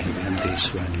 Subhanallah wa bihamdihi,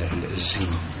 subhanallah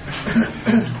al-azim.